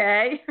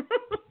 Okay?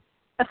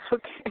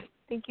 Okay.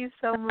 Thank you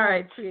so much. All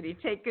right, sweetie.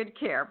 Take good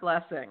care.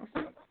 Blessings.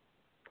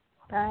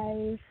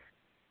 Bye.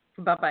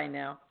 Bye-bye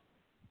now.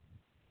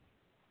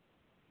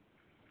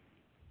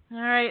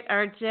 All right,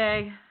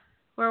 RJ.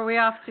 Where are we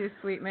off to,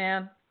 sweet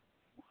man?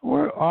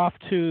 We're off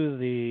to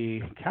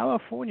the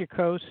California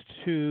coast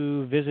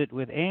to visit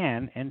with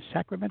Anne in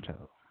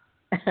Sacramento.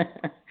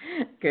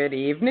 Good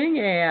evening,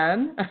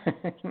 Anne.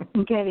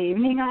 Good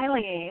evening,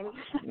 Eileen.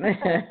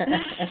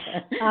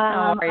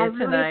 How are you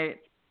tonight?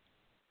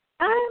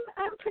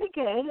 I'm pretty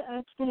good.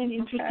 It's been an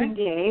interesting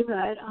day,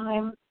 but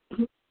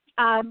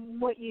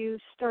what you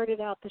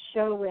started out the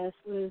show with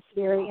was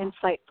very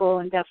insightful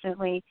and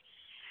definitely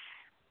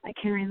I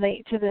can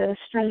relate to the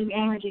strong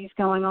energies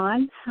going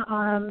on.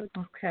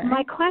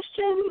 My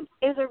question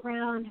is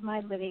around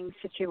my living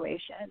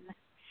situation,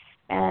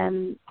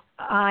 and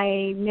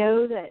I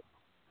know that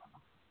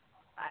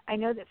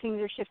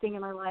things are shifting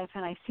in my life,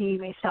 and I see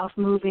myself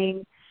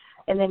moving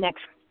in the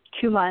next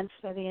 2 months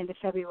by the end of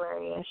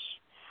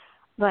February-ish.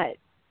 But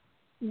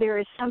there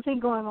is something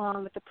going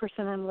on with the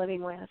person I'm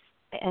living with,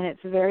 and it's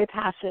very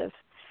passive.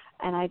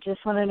 And I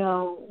just want to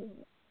know,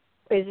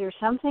 is there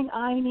something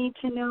I need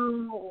to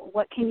know?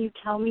 What can you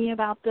tell me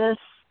about this?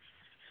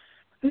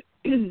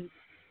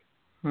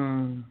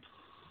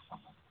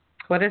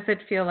 What does it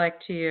feel like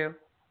to you?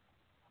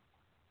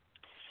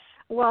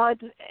 Well,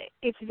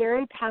 it's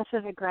very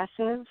passive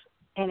aggressive,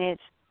 and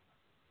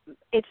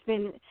it's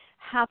been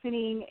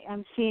happening.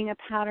 I'm seeing a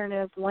pattern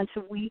of once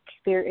a week.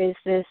 There is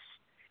this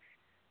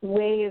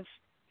way of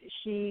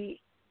she's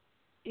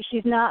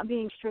not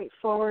being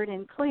straightforward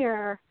and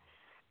clear,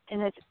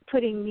 and it's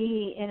putting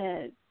me in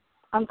an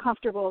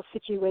uncomfortable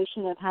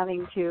situation of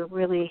having to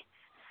really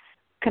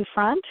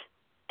confront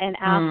and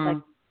ask,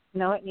 like,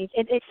 no,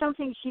 it's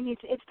something she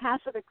needs. It's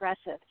passive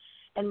aggressive,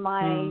 and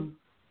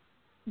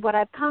what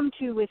I've come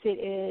to with it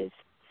is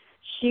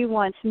she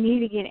wants me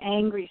to get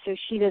angry so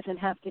she doesn't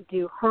have to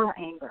do her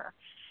anger,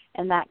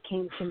 and that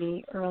came to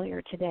me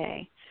earlier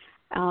today.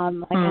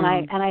 And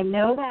I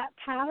know that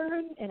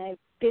pattern, and I've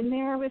been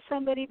there with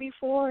somebody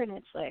before, and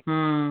it's like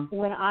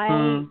when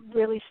I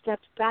really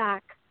stepped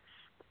back,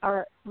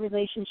 our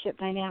relationship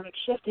dynamic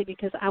shifted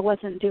because I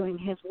wasn't doing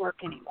his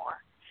work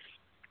anymore.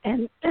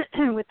 And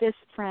with this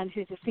friend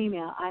who's a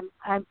female,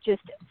 I'm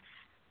just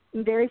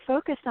very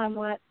focused on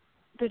what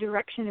the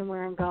direction and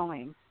where I'm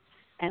going,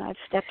 and I've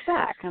stepped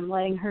back. I'm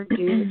letting her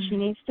do what she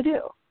needs to do.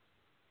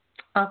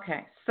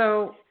 Okay,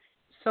 so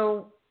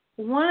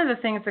one of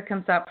the things that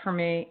comes up for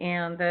me,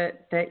 and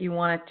that you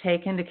want to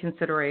take into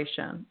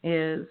consideration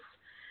is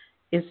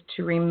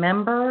to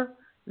remember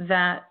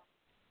that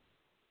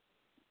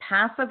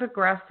passive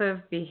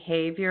aggressive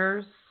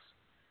behaviors,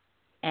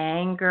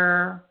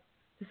 anger,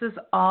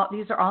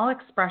 these are all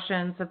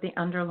expressions of the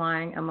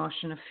underlying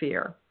emotion of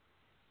fear.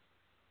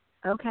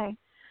 Okay.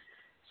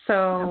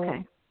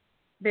 So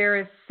there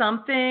is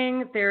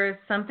something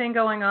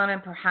going on,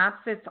 and perhaps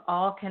it's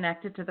all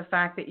connected to the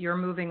fact that you're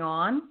moving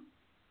on.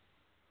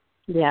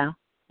 Yeah.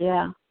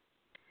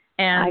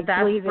 And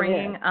that's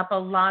bringing up a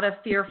lot of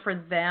fear for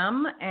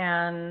them,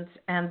 and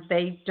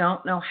they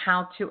don't know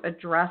how to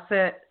address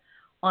it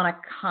on a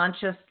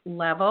conscious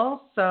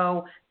level.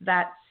 So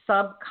that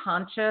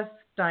subconscious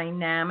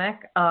dynamic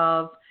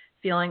of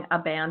feeling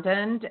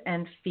abandoned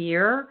and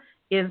fear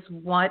is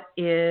what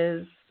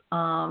is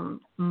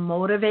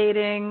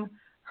motivating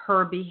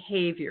her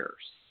behaviors.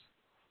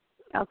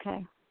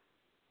 Okay.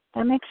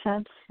 That makes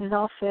sense. It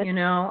all fits.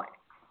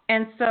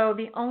 And so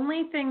the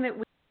only thing that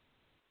we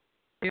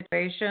do in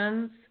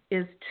situations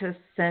is to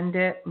send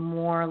it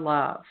more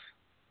love.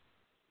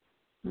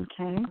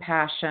 Okay.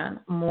 Compassion,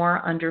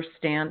 more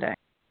understanding.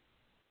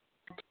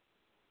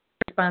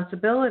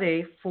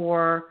 Responsibility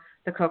for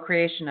the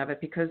co-creation of it,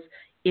 because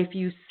if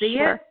you see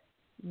it,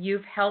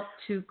 you've helped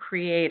to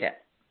create it.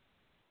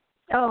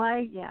 Oh,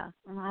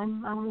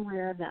 I'm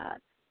aware of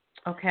that.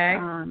 Okay.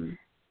 And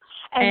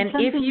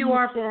if you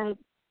are, said,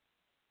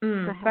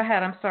 go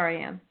ahead. I'm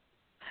sorry, Ann.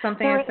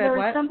 Something I said. There was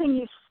what? something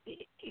you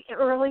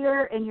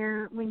earlier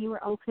when you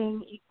were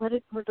opening. What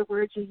were the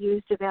words you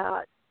used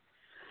about?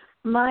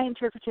 My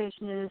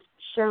interpretation is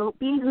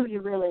be who you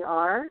really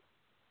are.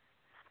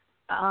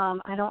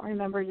 I don't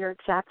remember your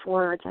exact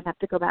words. I'd have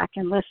to go back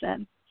and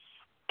listen.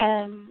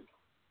 And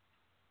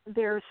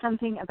there's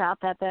something about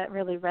that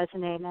really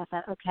resonated. And I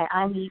thought, okay,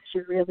 I need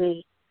to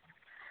really,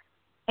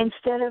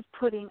 instead of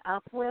putting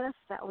up with,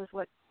 that was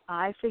what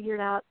I figured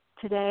out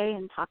today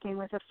in talking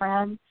with a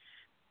friend,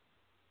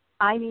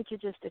 I need to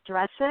just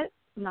address it,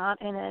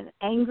 not in an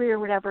angry or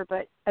whatever,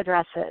 but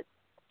address it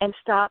and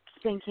stop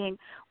thinking,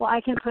 well,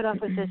 I can put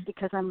up with this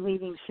because I'm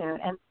leaving soon.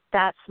 And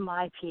that's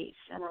my piece.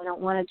 And I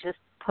don't want to just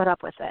put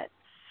up with it.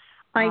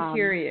 I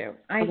hear you.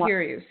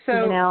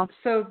 So,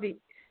 so the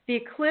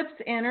eclipse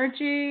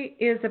energy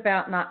is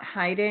about not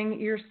hiding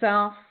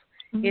yourself.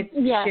 It's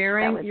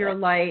sharing your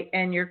light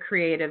and your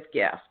creative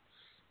gifts.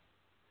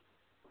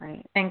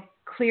 Right. And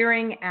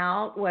clearing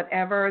out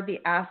whatever the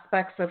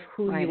aspects of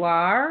who you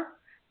are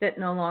that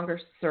no longer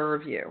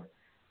serve you.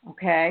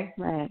 Okay?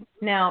 Right.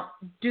 Now,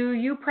 do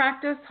you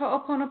practice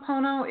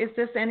Ho'oponopono? Is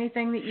this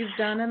anything that you've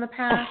done in the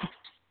past?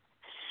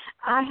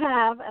 I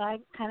have, and I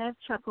kind of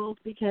chuckled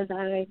because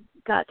I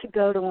got to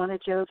go to one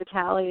of Joe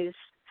Vitale's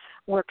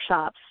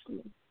workshops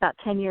about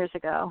 10 years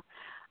ago,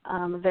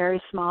 a very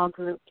small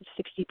group of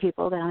 60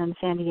 people down in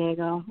San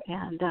Diego.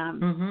 And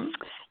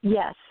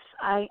yes,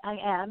 I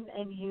am,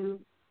 and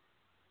you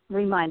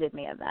reminded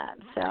me of that.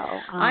 So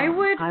I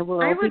will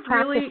be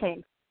practicing.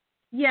 Really,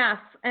 yes,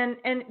 and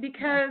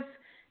because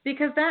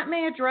that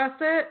may address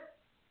it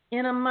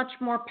in a much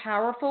more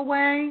powerful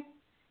way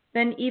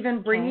than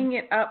even bringing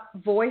it up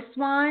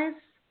voice-wise,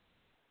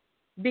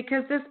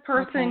 because this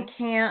person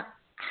can't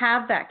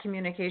have that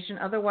communication.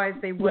 Otherwise,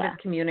 they would have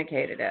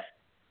communicated it.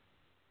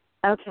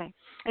 Okay.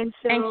 And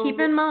keep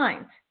in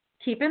mind,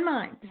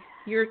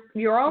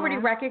 you're already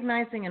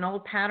recognizing an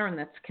old pattern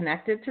that's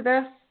connected to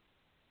this.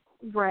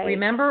 Right.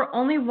 Remember,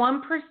 only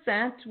 1%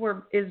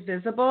 is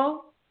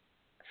visible.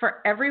 For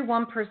every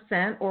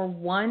 1% or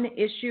one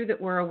issue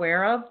that we're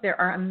aware of, there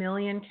are a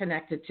million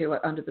connected to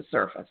it under the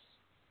surface.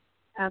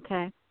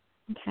 Okay.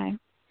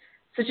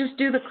 So just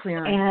do the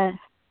clearing. And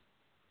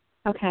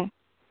okay.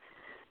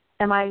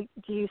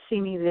 Do you see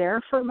me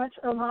there for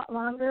a lot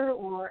longer,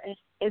 or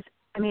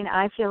I mean,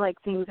 I feel like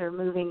things are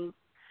moving.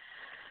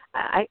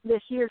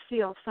 This year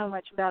feels so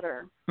much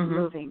better,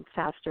 moving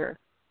faster.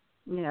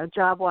 You know,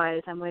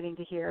 job-wise, I'm waiting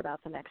to hear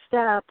about the next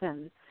step,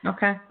 and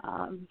okay.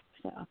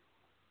 So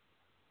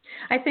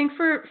I think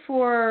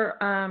for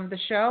the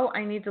show,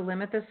 I need to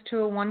limit this to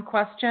a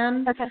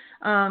one-question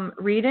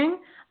reading.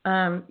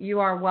 You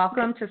are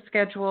welcome to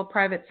schedule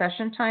private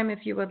session time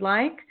if you would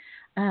like.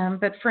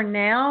 But for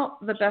now,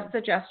 the best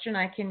suggestion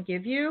I can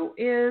give you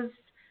is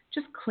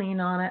just clean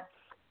on it.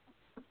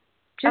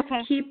 Just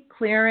keep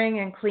clearing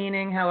and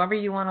cleaning, however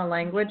you want to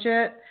language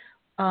it,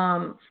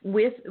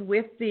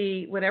 with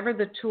the whatever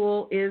the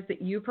tool is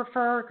that you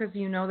prefer, because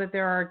you know that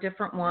there are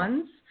different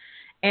ones.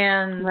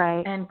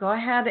 And go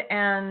ahead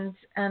and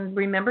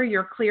remember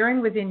you're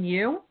clearing within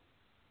you.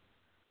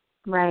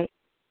 Right.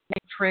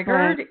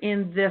 Triggered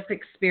in this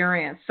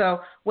experience.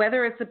 So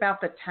whether it's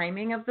about the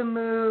timing of the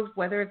move,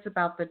 whether it's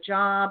about the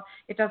job,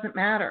 it doesn't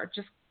matter.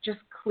 Just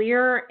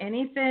clear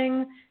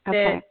anything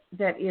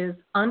that is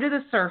under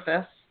the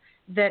surface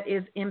that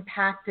is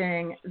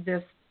impacting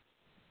this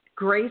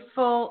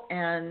graceful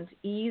and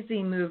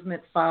easy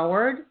movement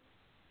forward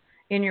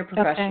in your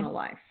professional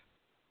life.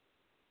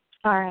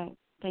 All right.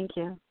 Thank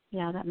you.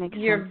 Yeah, that makes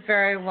sense. You're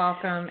very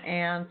welcome,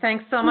 and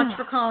thanks so much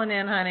for calling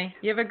in, honey.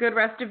 You have a good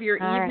rest of your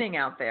evening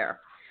out there.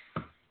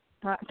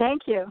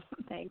 Thank you.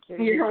 Thank you.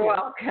 You're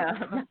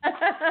welcome.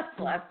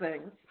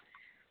 Blessings.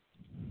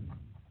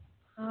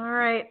 All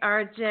right,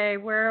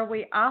 RJ, where are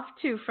we off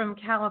to from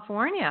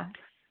California?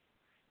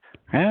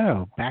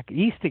 Oh, back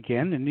east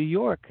again in New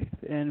York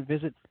and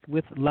visit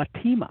with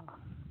Latima.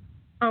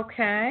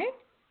 Okay.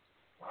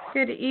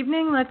 Good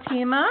evening,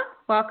 Latima.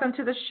 Welcome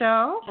to the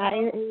show.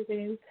 Hi,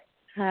 evening.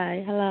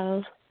 Hi,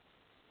 hello.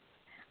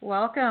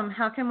 Welcome.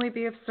 How can we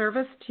be of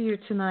service to you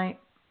tonight?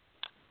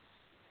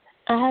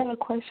 I have a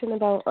question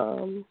about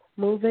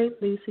moving.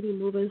 Do you see me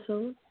moving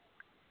soon?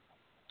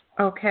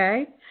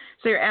 Okay.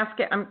 So you're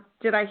asking,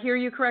 did I hear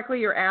you correctly?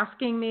 You're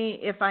asking me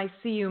if I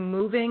see you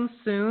moving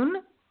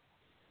soon?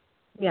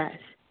 Yes.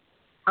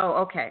 Oh,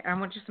 okay. I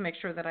want just to make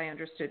sure that I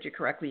understood you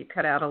correctly. You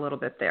cut out a little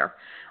bit there.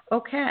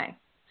 Okay.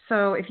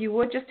 So if you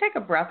would just take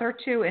a breath or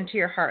two into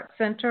your heart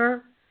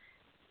center.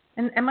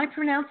 And am I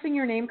pronouncing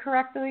your name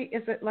correctly?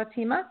 Is it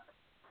Latima?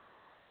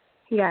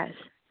 Yes.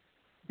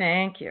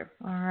 Thank you.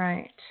 All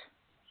right.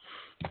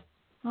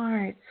 All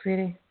right,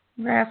 sweetie.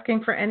 We're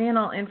asking for any and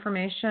all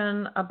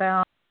information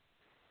about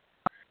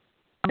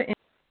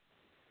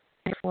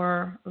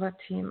for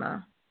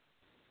Latima.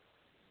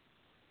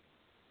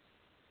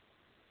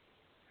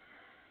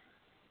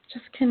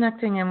 Just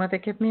connecting in with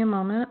it. Give me a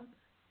moment.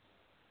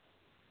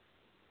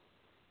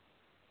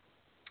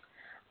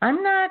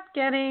 I'm not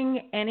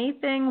getting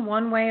anything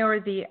one way or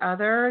the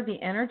other.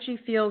 The energy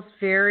feels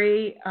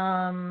very,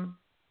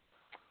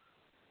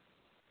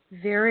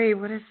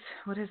 what is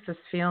this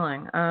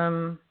feeling?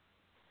 Trying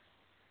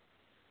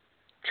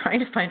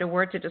to find a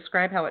word to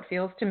describe how it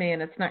feels to me,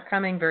 and it's not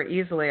coming very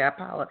easily. I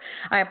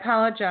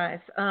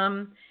apologize.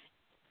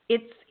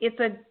 It's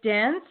a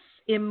dense,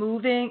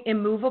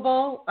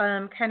 immovable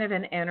kind of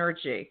an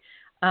energy.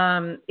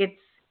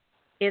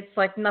 It's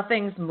like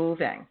nothing's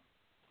moving.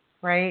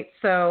 Right?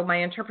 So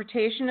my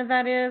interpretation of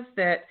that is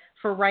that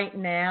for right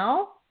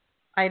now,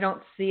 I don't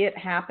see it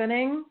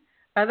happening.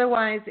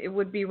 Otherwise, it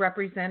would be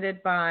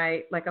represented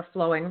by like a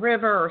flowing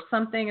river or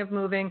something of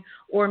moving,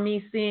 or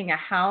me seeing a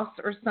house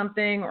or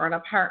something, or an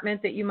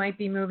apartment that you might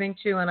be moving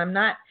to. And I'm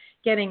not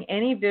getting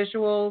any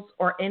visuals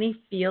or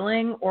any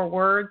feeling or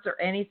words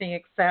or anything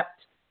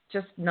except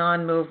just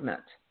non-movement.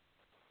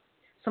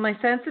 So my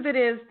sense of it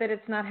is that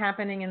it's not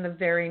happening in the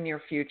very near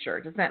future.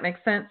 Does that make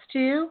sense to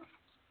you?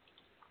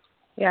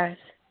 Yes.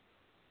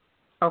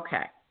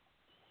 Okay.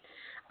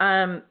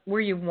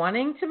 Were you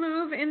wanting to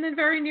move in the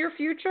very near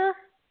future?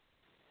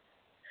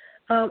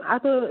 I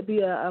thought it would be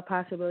a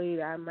possibility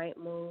that I might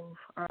move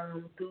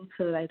due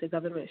to like the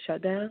government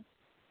shutdown.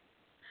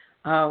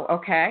 Oh,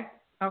 okay.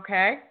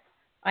 Okay.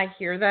 I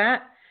hear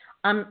that.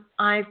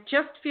 I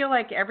just feel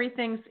like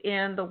everything's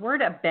in, the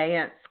word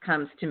abeyance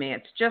comes to me.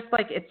 It's just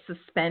like it's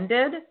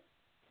suspended,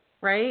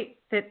 right?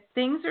 That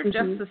things are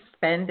just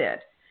suspended.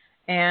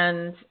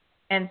 And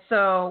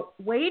so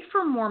wait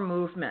for more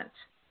movement.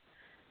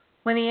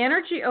 When the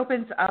energy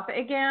opens up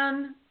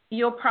again,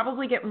 you'll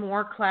probably get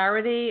more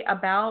clarity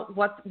about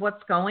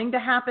what's going to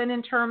happen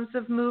in terms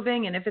of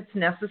moving, and if it's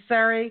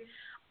necessary.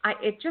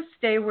 Just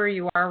stay where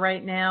you are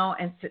right now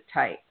and sit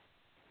tight.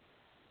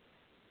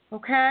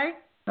 Okay?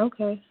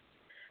 Okay.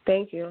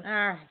 Thank you. All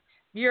right.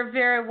 You're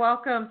very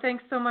welcome.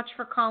 Thanks so much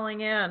for calling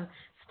in.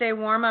 Stay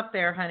warm up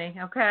there, honey,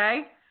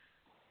 okay?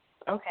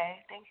 Okay.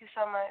 Thank you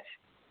so much.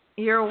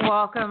 You're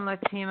welcome,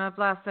 Latima.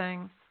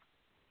 Blessings.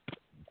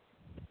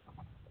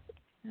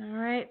 All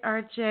right,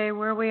 RJ,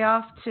 where are we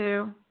off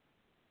to?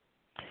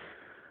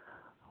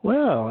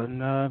 Well, in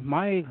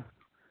my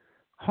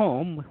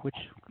home, which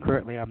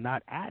currently I'm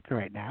not at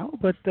right now,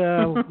 but we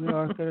are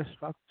going to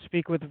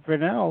speak with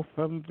Vernell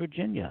from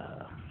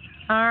Virginia.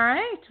 All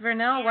right,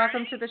 Vernell,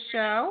 welcome to the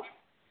show.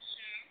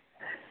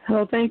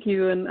 Oh, thank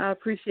you, and I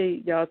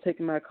appreciate y'all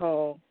taking my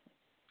call.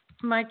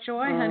 My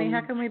joy, honey.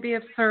 How can we be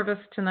of service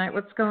tonight?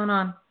 What's going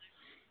on?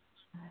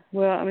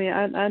 Well, I mean,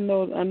 I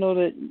know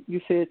that you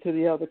said to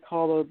the other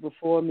caller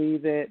before me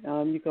that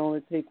you can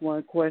only take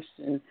one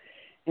question,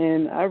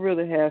 and I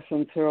really have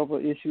some terrible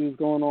issues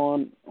going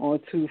on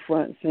two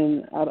fronts,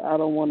 and I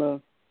don't want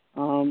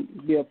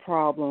to be a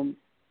problem.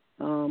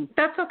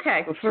 That's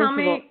okay. Tell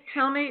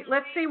me.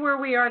 Let's see where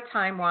we are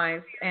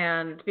time-wise,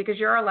 and because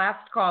you're our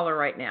last caller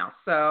right now,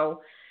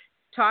 so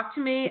talk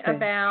to me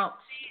about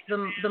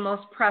the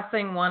most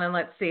pressing one, and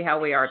let's see how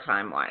we are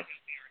time-wise.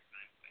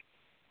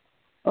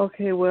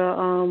 Okay.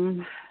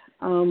 Well,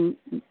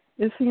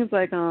 it seems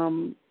like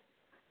I'm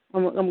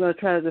going to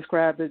try to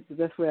describe it the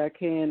best way I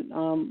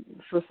can.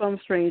 For some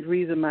strange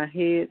reason, my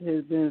head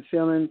has been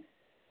feeling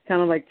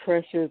kind of like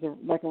pressures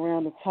like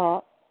around the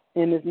top,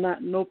 and it's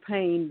not no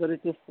pain, but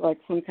it's just like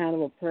some kind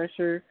of a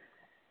pressure,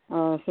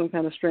 some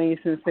kind of strange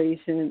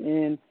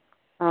sensation.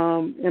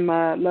 And in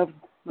my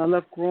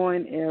left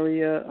groin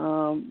area,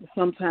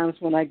 sometimes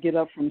when I get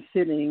up from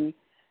sitting,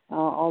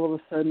 all of a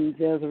sudden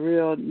there's a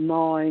real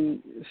gnawing,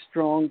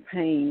 strong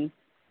pain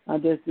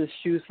that just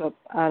shoots up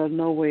out of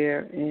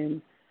nowhere,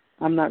 and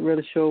I'm not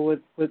really sure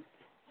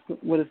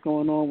what is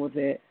going on with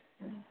that,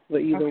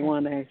 with either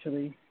one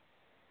actually.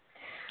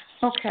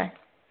 Okay.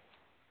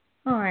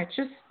 All right.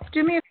 Just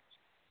do me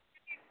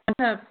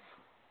a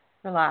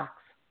relax.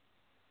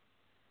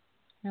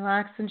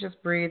 Relax and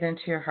just breathe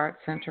into your heart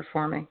center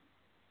for me.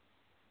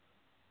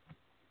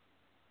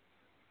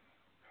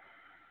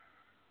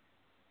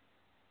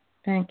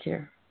 Thank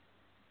you.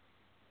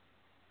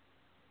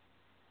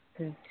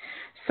 Okay.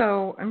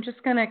 So I'm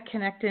just going to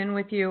connect in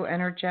with you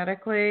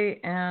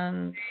energetically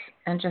and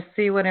just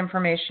see what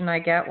information I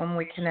get when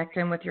we connect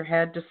in with your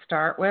head to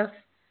start with.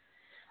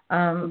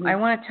 I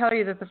want to tell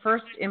you that the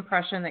first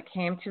impression that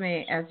came to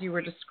me as you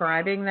were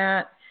describing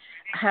that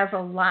has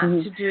a lot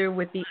to do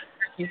with the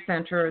energy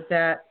center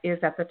that is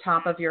at the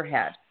top of your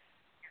head.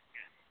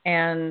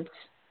 And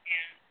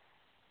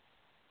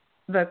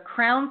the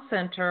crown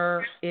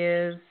center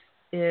is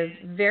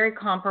very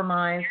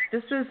compromised.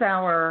 This is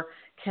our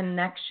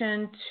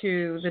connection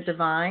to the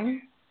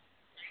divine.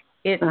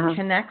 It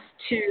connects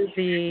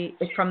to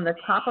from the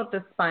top of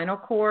the spinal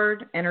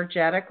cord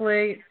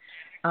energetically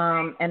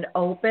and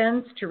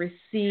opens to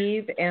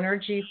receive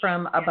energy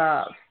from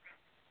above.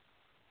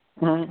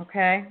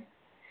 Okay?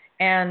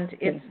 And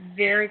it's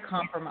very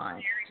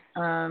compromised.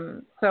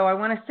 So I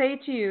want to say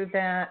to you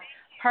that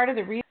part of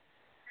the reason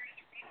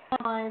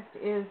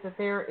is that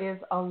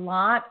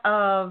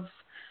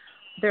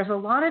there's a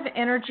lot of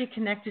energy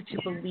connected to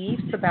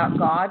beliefs about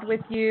God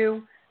with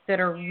you that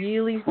are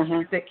really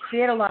that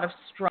create a lot of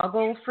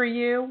struggle for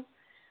you,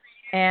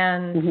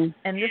 and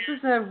this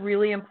is a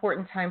really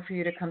important time for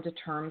you to come to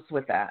terms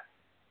with that.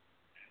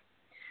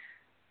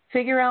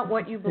 Figure out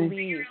what you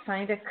believe.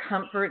 Find a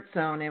comfort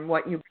zone in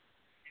what you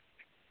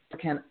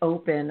can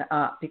open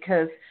up,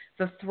 because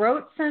the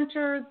throat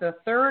center, the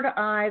third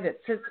eye that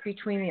sits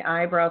between the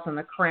eyebrows and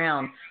the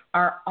crown,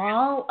 are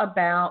all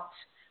about.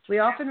 We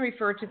often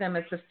refer to them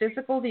as the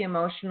physical, the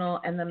emotional,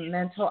 and the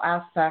mental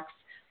aspects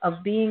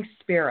of being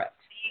spirit.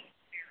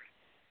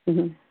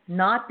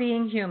 Not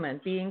being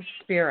human, being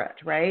spirit,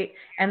 right?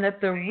 And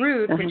that the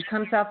root, which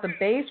comes out the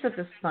base of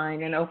the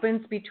spine and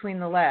opens between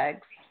the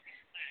legs,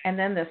 and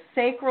then the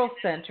sacral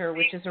center,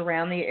 which is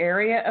around the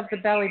area of the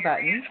belly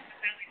button,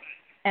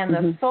 and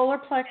the solar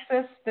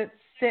plexus that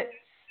sits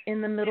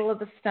in the middle of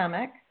the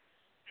stomach,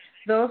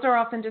 those are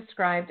often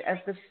described as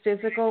the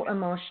physical,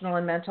 emotional,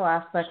 and mental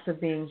aspects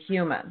of being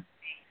human.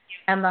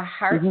 And the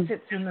heart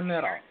sits in the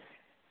middle.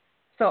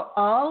 So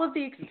all of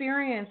the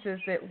experiences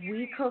that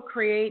we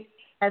co-create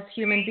as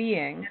human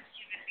beings,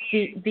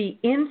 the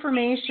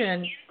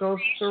information goes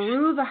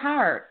through the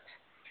heart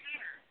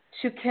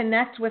to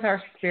connect with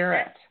our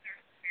spirit.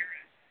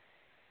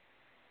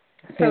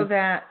 So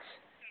that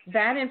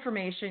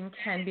information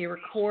can be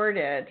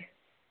recorded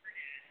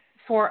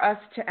for us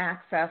to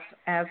access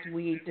as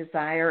we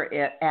desire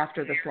it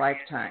after this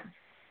lifetime.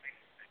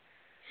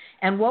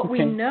 And what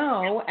we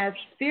know as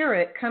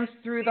spirit comes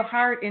through the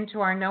heart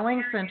into our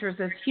knowing centers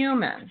as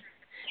human.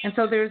 And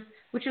so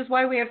which is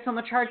why we have so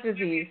much heart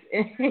disease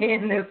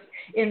in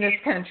this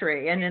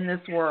country and in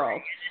this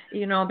world,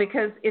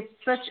 because it's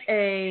such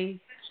a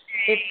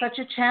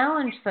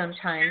challenge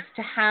sometimes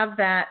to have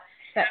that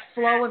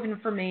flow of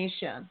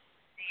information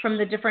from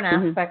the different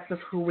aspects of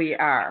who we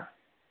are,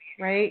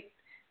 right?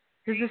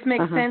 Does this make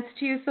sense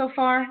to you so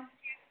far?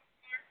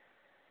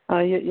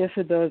 Yes,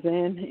 it does,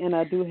 and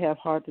I do have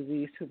heart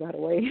disease too, by the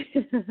way.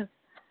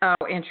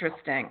 Oh,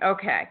 interesting.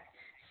 Okay,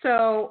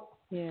 so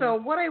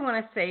what I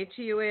want to say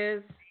to you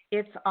is,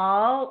 it's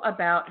all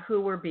about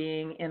who we're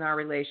being in our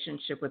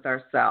relationship with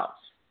ourselves.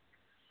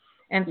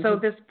 And so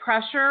this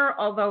pressure,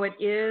 although it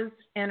is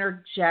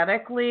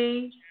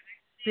energetically,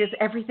 because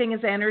everything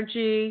is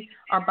energy,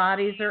 our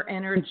bodies are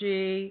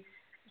energy,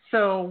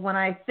 So when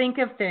I think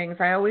of things,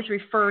 I always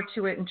refer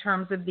to it in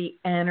terms of the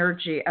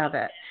energy of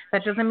it.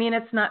 That doesn't mean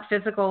it's not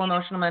physical,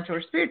 emotional, mental,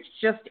 or spiritual,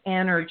 it's just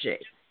energy.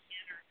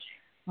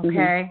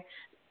 Okay?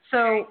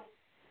 So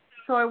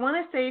I want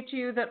to say to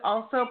you that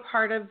also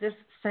part of this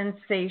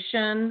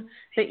sensation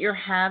that you're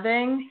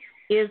having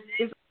is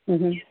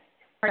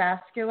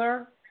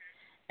vascular,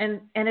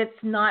 and it's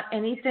not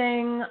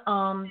anything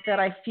that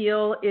I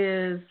feel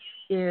is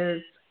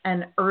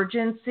an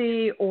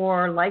urgency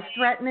or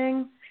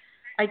life-threatening.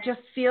 I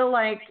just feel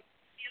like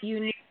you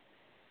need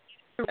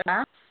to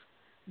rest,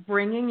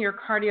 bringing your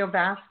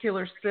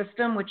cardiovascular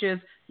system, which is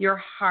your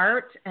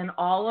heart and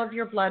all of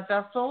your blood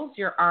vessels,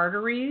 your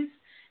arteries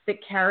that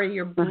carry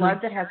your blood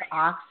that has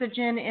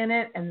oxygen in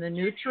it and the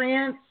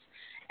nutrients,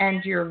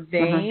 and your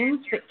veins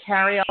that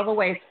carry all the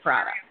waste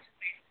product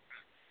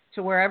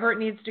to wherever it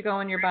needs to go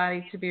in your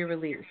body to be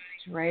released,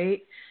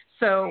 right?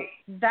 So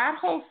that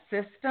whole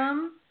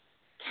system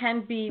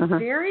can be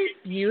very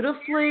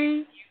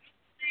beautifully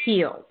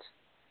healed.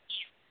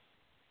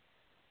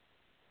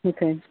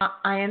 Okay.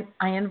 I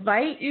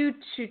invite you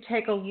to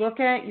take a look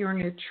at your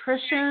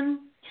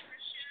nutrition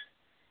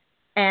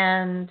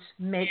and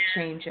make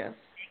changes.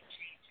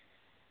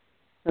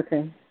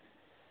 Okay.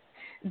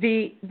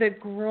 The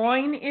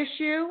groin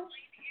issue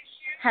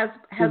has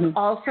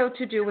also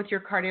to do with your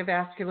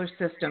cardiovascular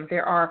system.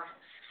 There are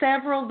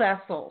several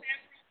vessels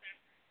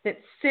that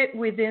sit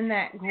within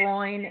that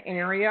groin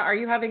area. Are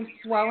you having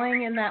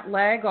swelling in that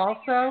leg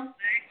also?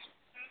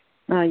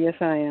 Yes,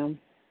 I am.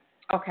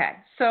 Okay.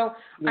 So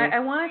yes. I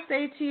want to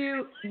say to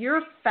you,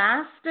 your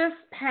fastest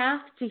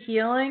path to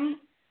healing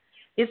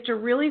is to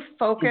really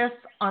focus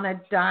on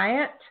a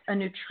diet, a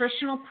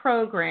nutritional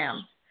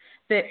program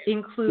that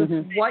includes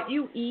what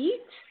you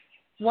eat,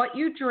 what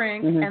you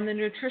drink, and the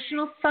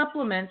nutritional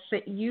supplements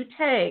that you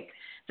take.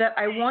 That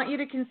I want you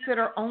to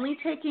consider only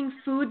taking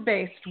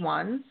food-based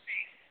ones,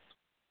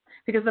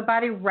 because the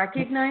body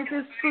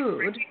recognizes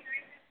food.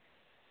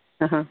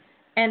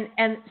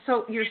 And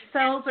so your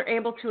cells are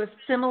able to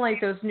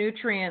assimilate those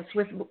nutrients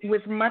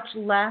with much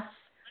less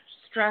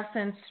stress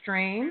and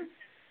strain.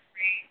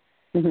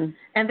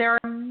 And there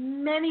are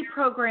many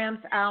programs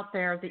out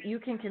there that you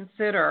can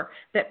consider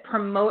that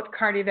promote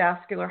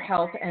cardiovascular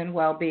health and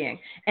well-being.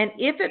 And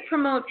if it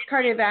promotes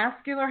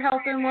cardiovascular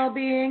health and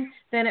well-being,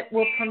 then it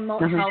will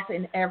promote health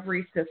in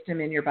every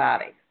system in your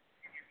body.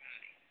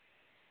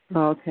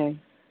 Okay.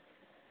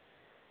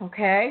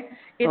 Okay?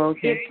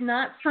 It's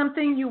not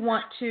something you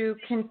want to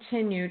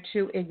continue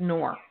to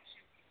ignore.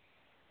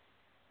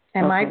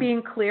 Am I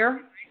being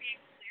clear?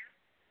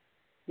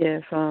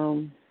 Yes,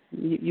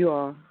 you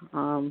are.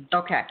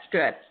 Okay,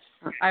 good.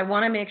 I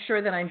want to make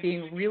sure that I'm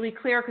being really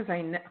clear, because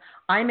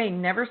I may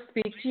never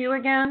speak to you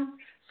again.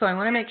 So I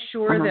want to make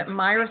sure that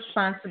my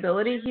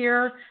responsibility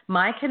here,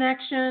 my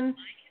connection,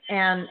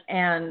 and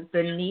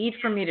the need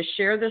for me to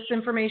share this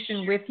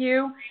information with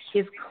you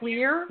is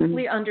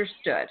clearly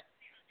understood.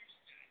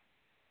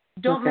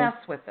 Don't mess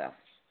with this.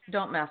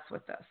 Don't mess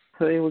with this.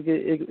 So it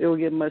will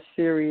get much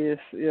serious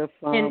if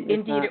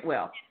indeed it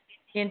will.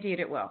 Indeed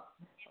it will.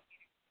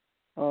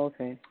 Oh,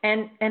 okay.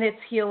 And it's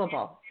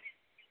healable.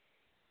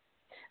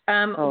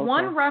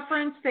 One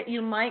reference that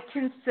you might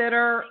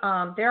consider,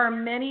 there are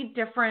many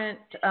different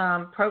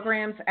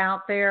programs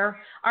out there.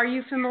 Are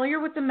you familiar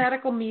with the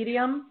medical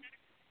medium?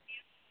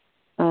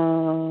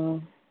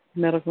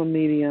 Medical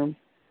medium.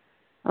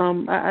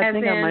 I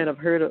think I might have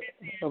heard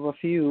of a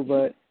few,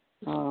 but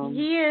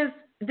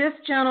this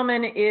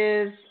gentleman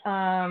is,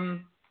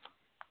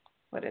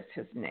 what is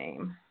his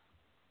name?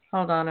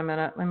 Hold on a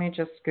minute. Let me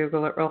just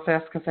Google it real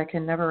fast, because I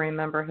can never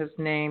remember his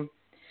name.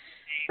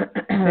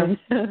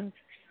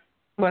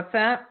 What's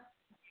that?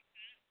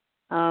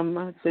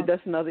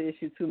 That's another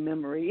issue too,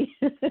 memory.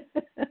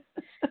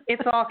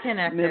 It's all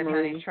connected,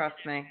 honey, trust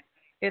me.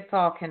 It's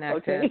all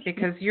connected,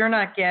 because you're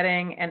not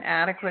getting an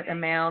adequate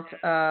amount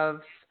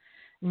of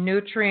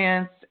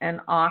nutrients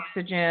and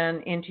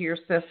oxygen into your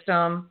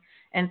system,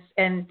 and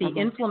the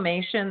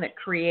inflammation that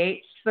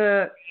creates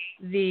the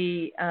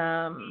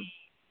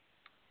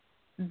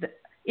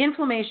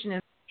inflammation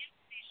is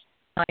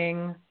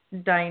a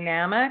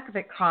dynamic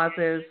that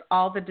causes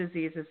all the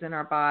diseases in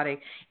our body.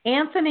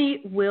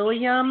 Anthony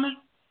William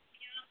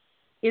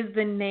is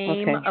the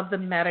name of the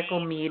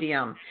medical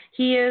medium.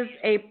 He is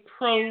a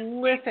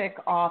prolific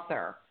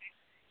author.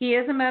 He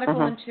is a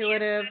medical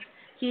intuitive.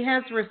 He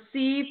has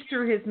received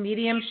through his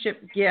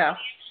mediumship gift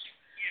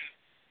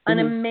an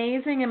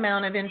amazing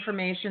amount of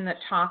information that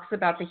talks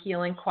about the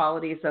healing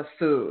qualities of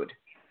food.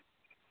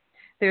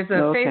 There's a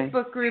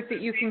Facebook group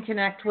that you can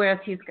connect with.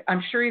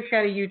 I'm sure he's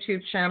got a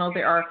YouTube channel.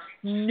 There are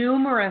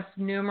numerous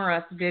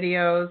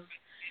videos,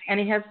 and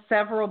he has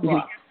several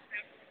books.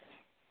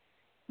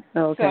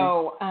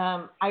 So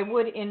I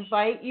would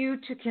invite you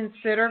to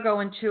consider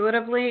go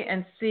intuitively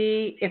and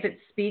see if it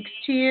speaks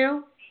to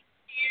you,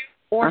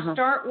 or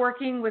start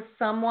working with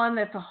someone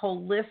that's a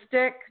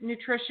holistic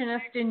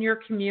nutritionist in your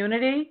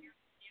community,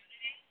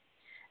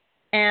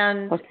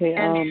 and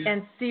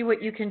see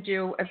what you can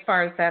do as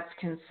far as that's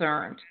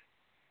concerned.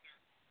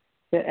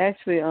 Yeah,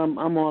 actually, I'm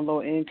on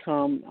low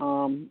income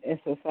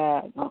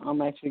SSI.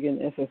 I'm actually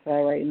getting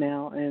SSI right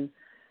now, and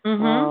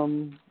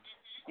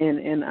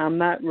and I'm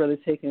not really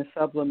taking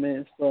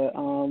supplements, but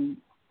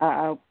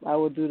I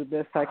will do the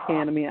best I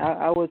can. I mean,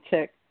 I would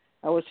check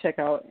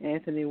out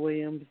Anthony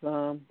Williams'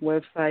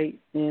 website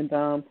and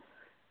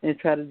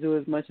try to do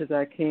as much as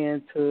I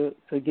can to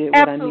get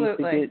what I need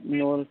to get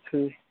in order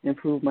to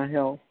improve my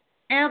health.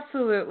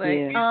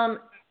 Absolutely. Yeah.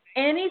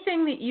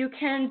 Anything that you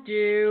can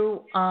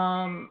do,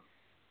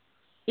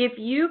 if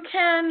you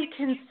can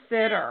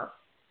consider,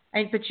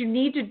 but you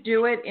need to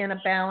do it in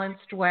a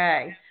balanced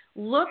way,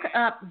 look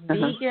up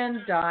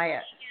vegan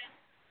diets.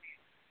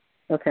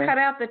 Okay. Cut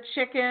out the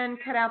chicken,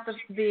 cut out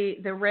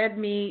the red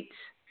meat,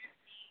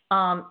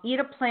 eat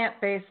a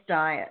plant-based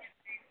diet.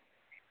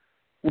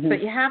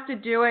 But you have to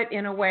do it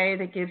in a way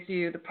that gives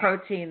you the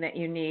protein that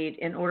you need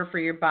in order for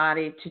your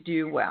body to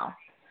do well.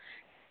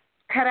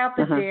 Cut out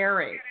the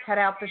dairy, cut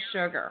out the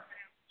sugar.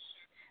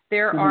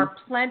 There are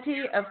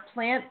plenty of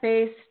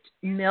plant-based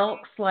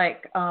milks,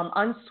 like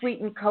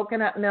unsweetened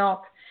coconut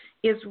milk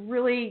is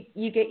really,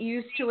 you get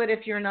used to it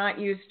if you're not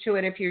used to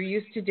it. If you're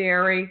used to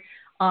dairy,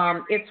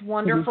 it's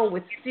wonderful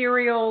with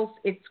cereals.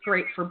 It's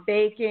great for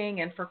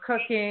baking and for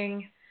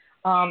cooking.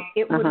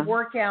 It would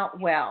work out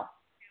well.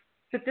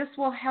 But this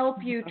will help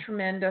you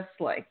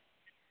tremendously.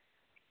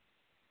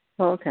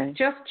 Okay.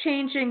 Just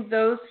changing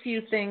those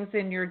few things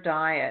in your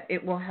diet,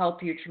 it will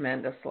help you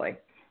tremendously.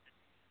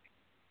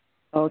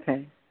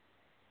 Okay.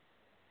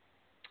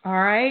 All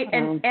right.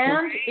 And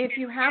if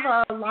you have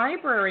a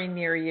library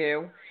near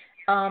you,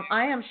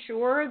 I am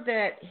sure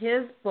that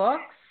his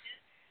books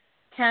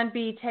can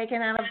be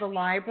taken out of the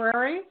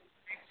library.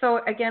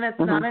 So, again, it's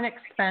not an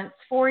expense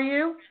for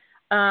you.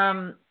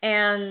 And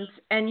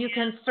you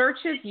can search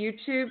his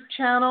YouTube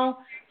channel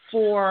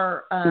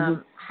for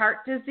heart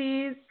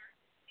disease,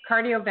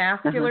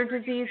 cardiovascular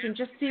disease, and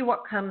just see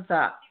what comes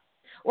up.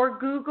 Or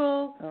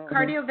Google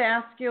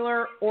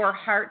cardiovascular or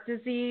heart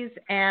disease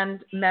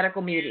and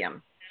medical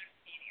medium.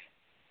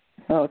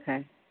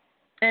 Okay.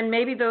 And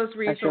maybe those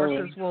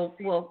resources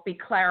will be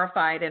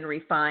clarified and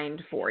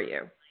refined for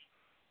you.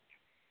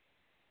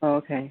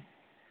 Okay.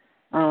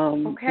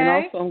 Okay. And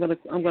also,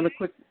 I'm gonna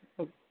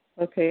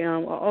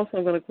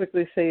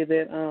quickly say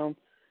that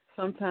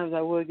sometimes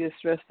I will get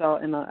stressed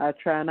out, and I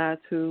try not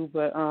to,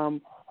 but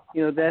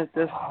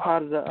that's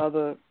part of the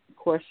other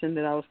question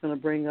that I was going to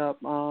bring up,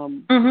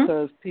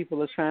 because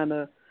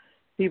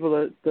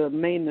the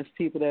maintenance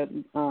people that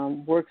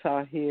works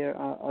out here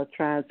are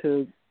trying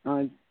to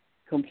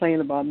complain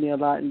about me a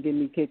lot and get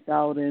me kicked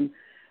out, and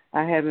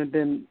I haven't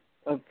been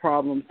a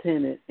problem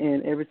tenant.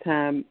 And every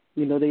time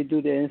they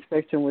do their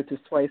inspection, which is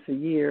twice a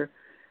year,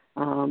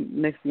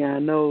 next thing I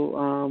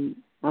know,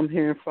 I'm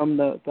hearing from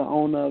the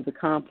owner of the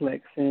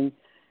complex, and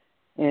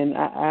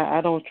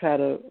I don't try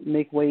to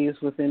make waves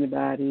with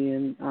anybody,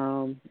 and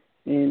I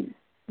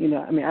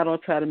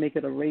don't try to make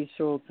it a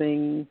racial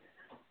thing,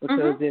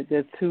 because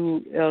they're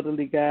two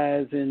elderly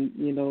guys, and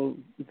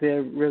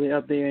they're really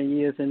up there in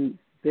years, and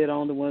they're the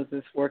only ones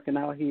that's working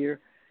out here.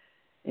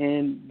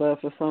 But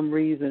for some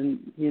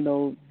reason,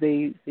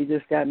 they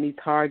just got me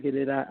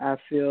targeted. I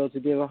feel, to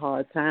give a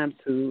hard time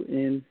to,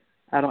 and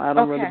I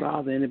don't really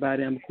bother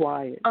anybody. I'm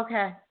quiet.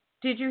 Okay.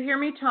 Did you hear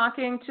me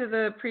talking to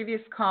the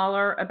previous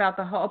caller about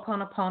the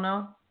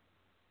Ho'oponopono?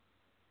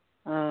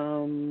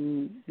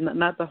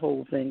 Not the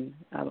whole thing.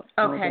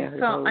 Okay,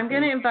 so I'm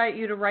going to invite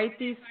you to write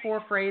these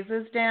 4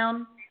 phrases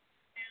down.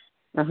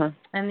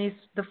 And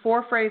the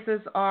 4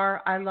 phrases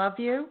are: I love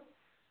you.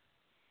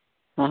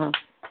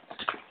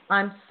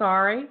 I'm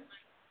sorry.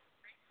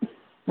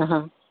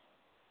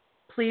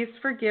 Please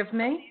forgive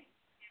me.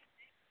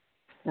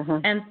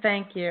 And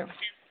thank you.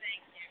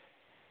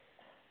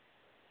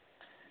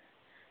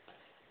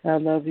 I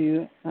love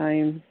you.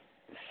 I'm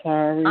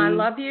sorry. I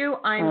love you.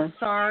 I'm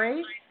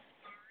sorry.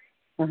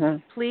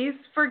 Please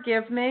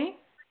forgive me.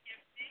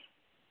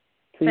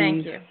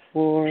 Thank you.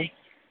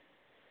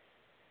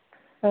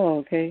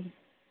 Okay.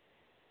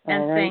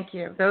 And right. Thank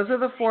you. Those are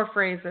the 4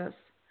 phrases.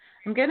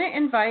 I'm going to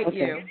invite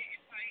you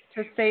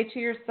to say to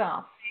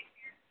yourself,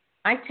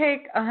 I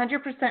take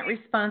 100%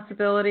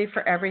 responsibility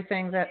for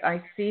everything that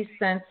I see,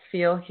 sense,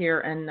 feel,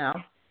 hear, and know.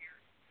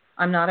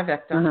 I'm not a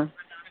victim.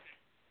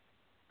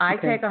 I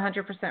take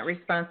 100%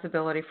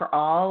 responsibility for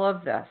all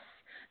of this,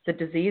 the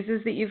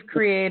diseases that you've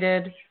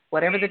created,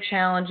 whatever the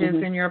challenges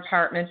in your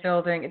apartment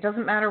building. It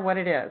doesn't matter what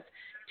it is.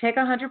 Take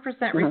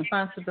 100%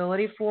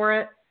 responsibility for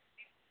it,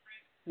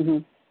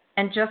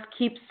 and just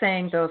keep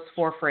saying those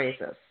 4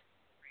 phrases.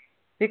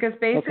 Because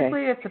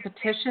basically it's a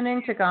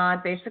petitioning to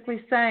God,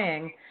 basically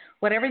saying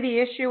whatever the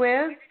issue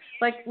is,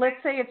 like let's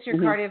say it's your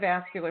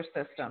cardiovascular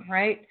system,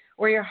 right?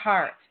 Or your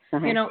heart.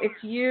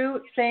 It's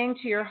you saying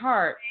to your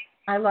heart,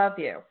 I love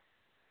you.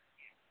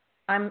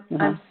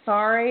 I'm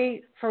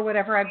sorry for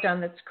whatever I've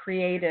done that's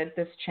created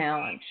this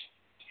challenge.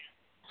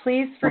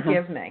 Please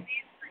forgive me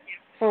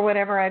for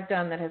whatever I've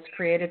done that has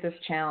created this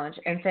challenge.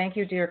 And thank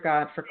you, dear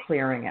God, for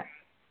clearing it.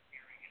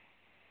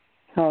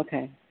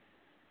 Okay.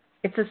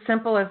 It's as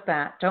simple as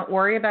that. Don't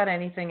worry about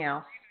anything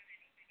else.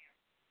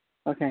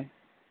 Okay.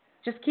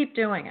 Just keep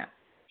doing it.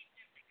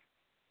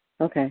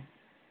 Okay.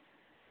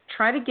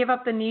 Try to give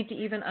up the need to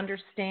even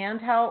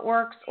understand how it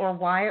works or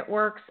why it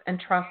works and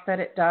trust that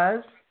it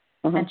does.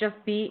 And just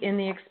be in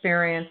the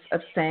experience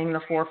of saying the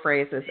 4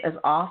 phrases as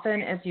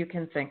often as you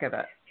can think of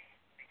it.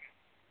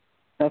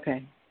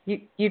 Okay.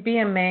 You'd be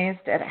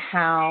amazed at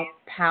how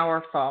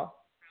powerful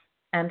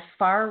and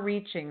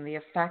far-reaching the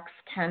effects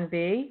can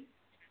be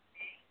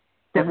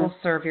that will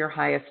serve your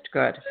highest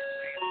good.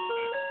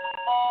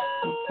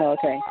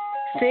 Okay.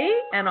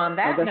 See? And on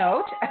that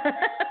note,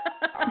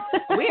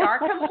 we are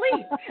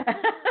complete.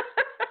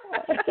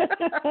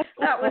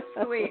 That was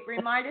sweet.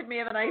 Reminded me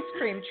of an ice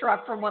cream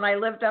truck from when I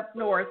lived up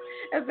north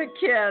as a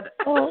kid.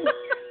 Oh.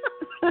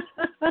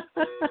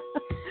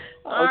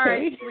 All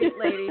right, sweet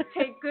lady.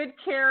 Take good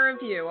care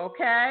of you,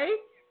 okay?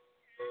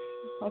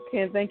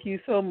 Okay, thank you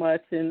so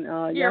much. And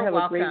You're y'all have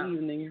welcome. a great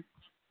evening.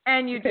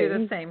 And you do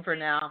the same for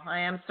now. I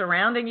am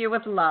surrounding you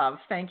with love.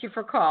 Thank you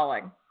for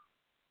calling.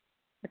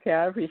 Okay,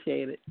 I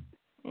appreciate it.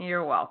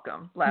 You're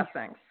welcome.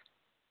 Blessings.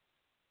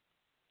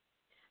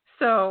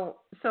 So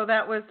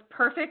that was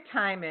perfect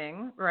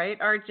timing, right,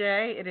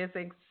 RJ? It is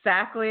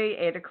exactly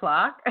 8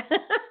 o'clock,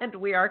 and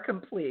we are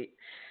complete.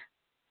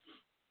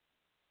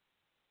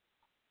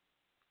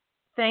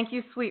 Thank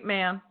you, sweet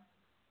man.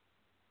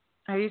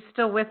 Are you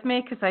still with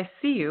me? Because I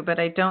see you, but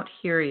I don't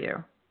hear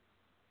you.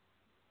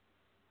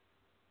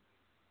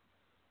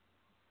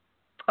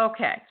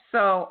 Okay,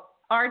 so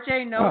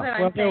RJ, know that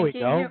I'm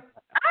thanking you.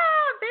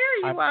 Ah,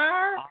 there you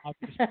are.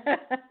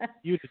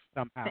 Muted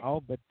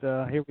somehow, but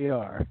here we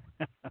are.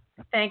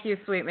 Thank you,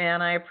 sweet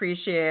man. I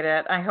appreciate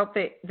it. I hope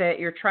that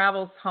your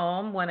travels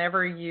home,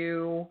 whenever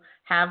you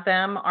have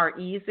them, are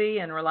easy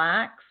and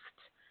relaxed,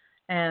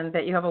 and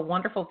that you have a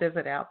wonderful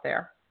visit out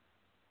there.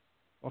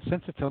 Well,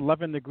 since it's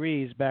 11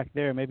 degrees back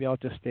there, maybe I'll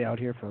just stay out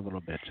here for a little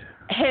bit.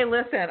 Hey,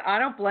 listen, I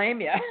don't blame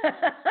you.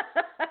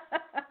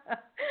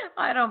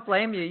 I don't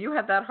blame you. You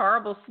had that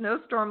horrible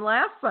snowstorm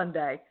last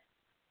Sunday.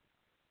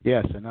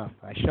 Yes, enough.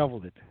 I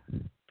shoveled it.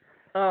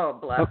 Oh,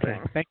 blessing. Okay,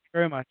 thank you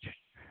very much.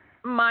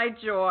 My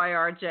joy,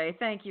 RJ.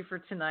 Thank you for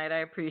tonight. I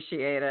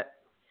appreciate it.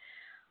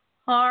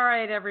 All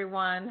right,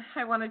 everyone.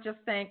 I want to just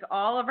thank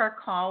all of our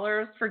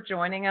callers for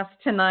joining us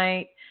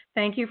tonight.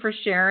 Thank you for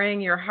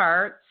sharing your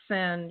hearts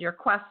and your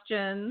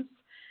questions.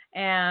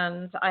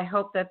 And I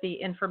hope that the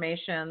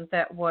information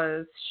that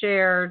was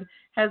shared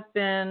has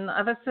been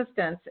of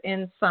assistance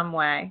in some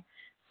way.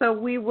 So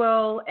we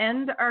will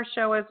end our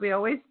show as we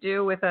always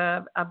do with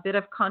a bit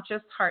of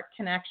conscious heart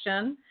connection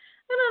and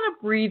an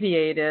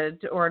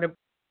abbreviated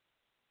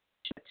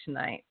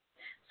tonight.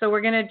 So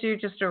we're going to do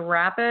just a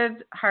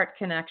rapid heart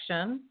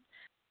connection.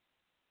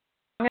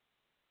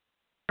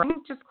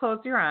 Just close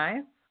your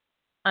eyes,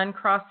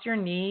 uncross your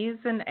knees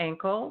and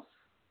ankles,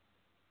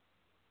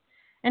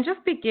 and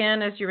just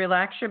begin as you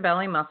relax your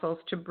belly muscles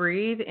to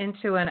breathe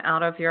into and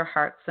out of your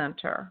heart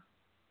center.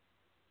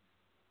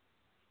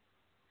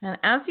 And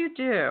as you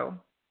do,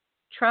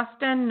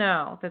 trust and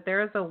know that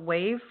there is a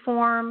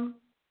waveform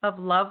of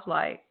love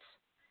light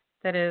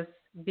that is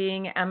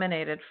being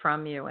emanated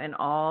from you in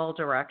all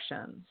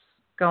directions,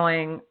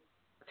 going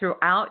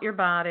throughout your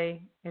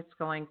body. It's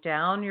going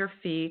down your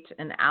feet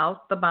and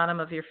out the bottom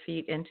of your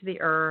feet into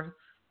the earth.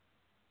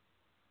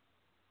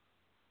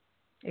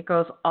 It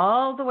goes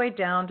all the way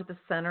down to the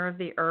center of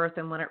the earth,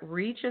 and when it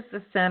reaches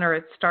the center,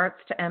 it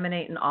starts to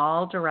emanate in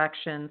all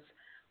directions,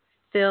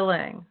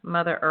 filling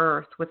Mother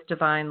Earth with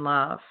divine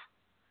love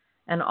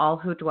and all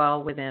who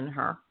dwell within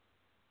her.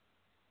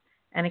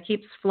 And it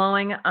keeps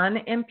flowing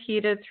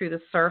unimpeded through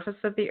the surface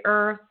of the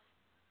earth,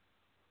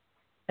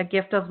 a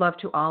gift of love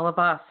to all of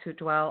us who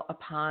dwell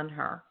upon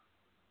her.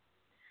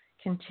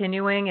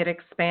 Continuing, it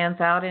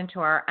expands out into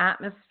our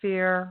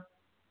atmosphere,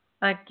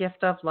 a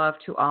gift of love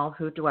to all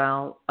who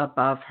dwell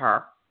above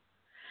her.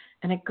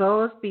 And it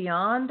goes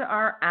beyond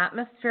our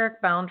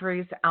atmospheric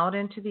boundaries out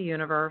into the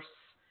universe,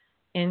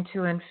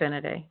 into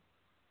infinity,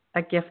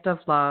 a gift of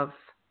love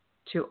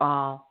to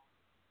all.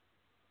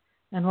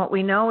 And what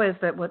we know is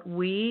that what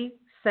we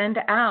send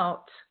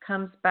out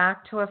comes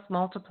back to us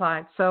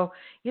multiplied. So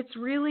it's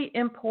really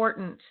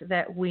important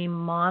that we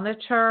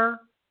monitor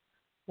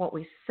what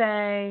we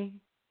say,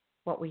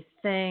 what we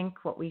think,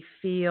 what we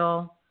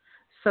feel,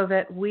 so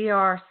that we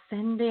are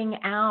sending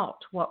out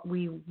what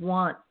we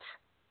want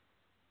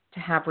to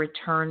have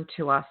returned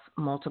to us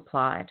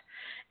multiplied.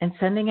 And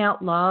sending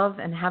out love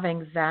and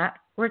having that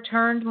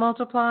returned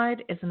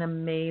multiplied is an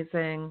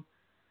amazing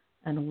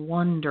and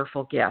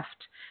wonderful gift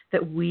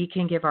that we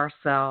can give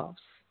ourselves,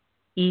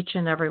 each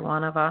and every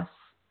one of us.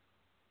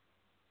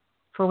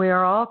 For we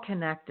are all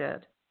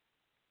connected.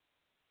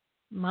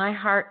 My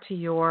heart to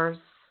yours,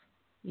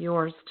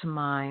 yours to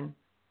mine.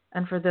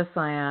 And for this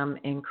I am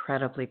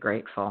incredibly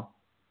grateful.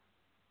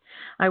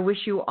 I wish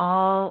you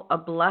all a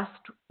blessed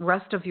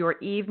rest of your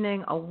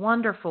evening, a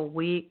wonderful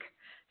week.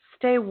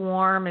 Stay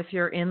warm if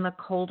you're in the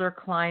colder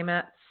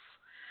climates.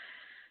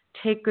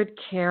 Take good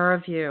care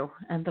of you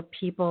and the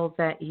people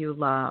that you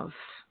love.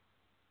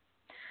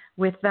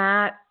 With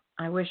that,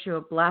 I wish you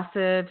a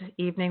blessed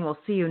evening. We'll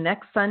see you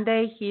next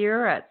Sunday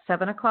here at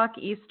 7 o'clock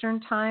Eastern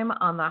Time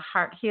on the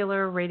Heart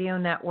Healer Radio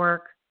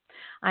Network.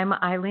 I'm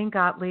Ilene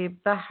Gottlieb,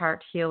 the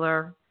Heart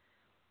Healer.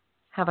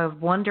 Have a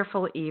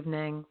wonderful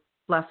evening.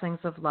 Blessings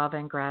of love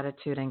and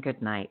gratitude, and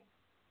good night.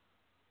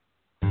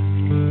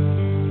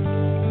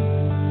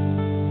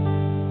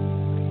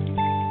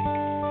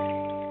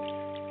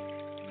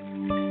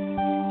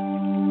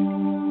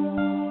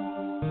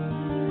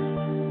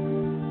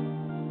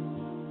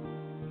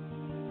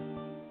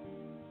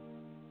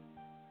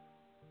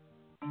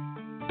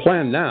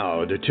 Plan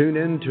now to tune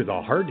in to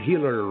the Heart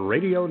Healer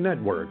Radio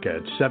Network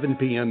at 7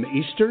 p.m.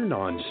 Eastern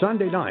on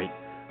Sunday night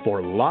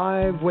for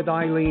Live with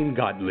Ilene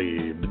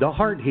Gottlieb, the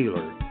Heart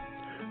Healer.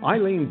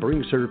 Ilene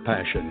brings her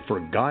passion for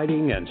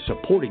guiding and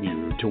supporting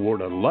you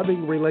toward a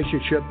loving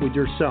relationship with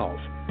yourself,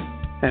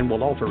 and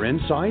will offer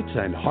insights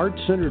and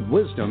heart-centered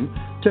wisdom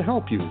to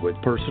help you with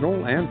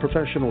personal and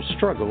professional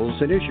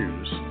struggles and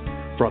issues.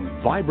 From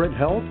vibrant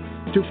health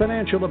to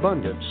financial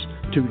abundance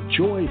to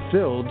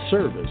joy-filled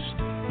service,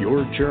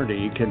 your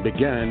journey can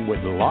begin with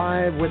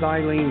Live with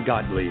Ilene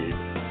Gottlieb,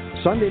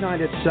 Sunday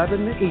night at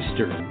 7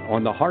 Eastern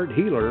on the Heart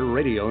Healer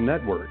Radio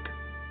Network.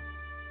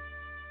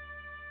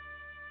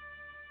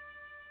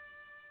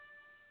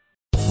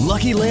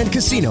 Lucky Land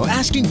Casino,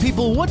 asking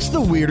people, what's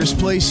the weirdest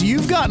place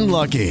you've gotten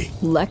lucky?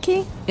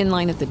 Lucky? In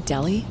line at the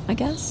deli, I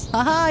guess?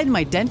 Aha, in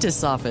my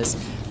dentist's office.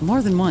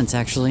 More than once,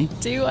 actually.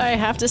 Do I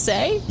have to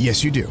say?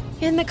 Yes, you do.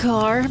 In the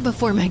car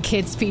before my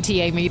kids'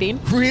 PTA meeting.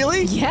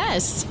 Really?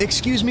 Yes.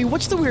 Excuse me,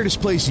 what's the weirdest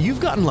place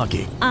you've gotten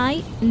lucky?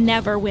 I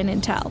never win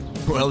and tell.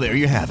 Well, there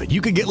you have it. You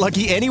can get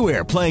lucky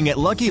anywhere, playing at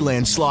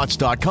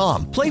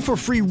LuckyLandSlots.com. Play for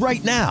free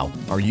right now.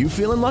 Are you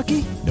feeling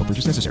lucky? No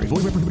purchase necessary.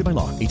 Void where prohibited by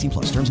law. 18+.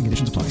 Terms and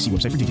conditions apply. See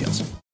website for details.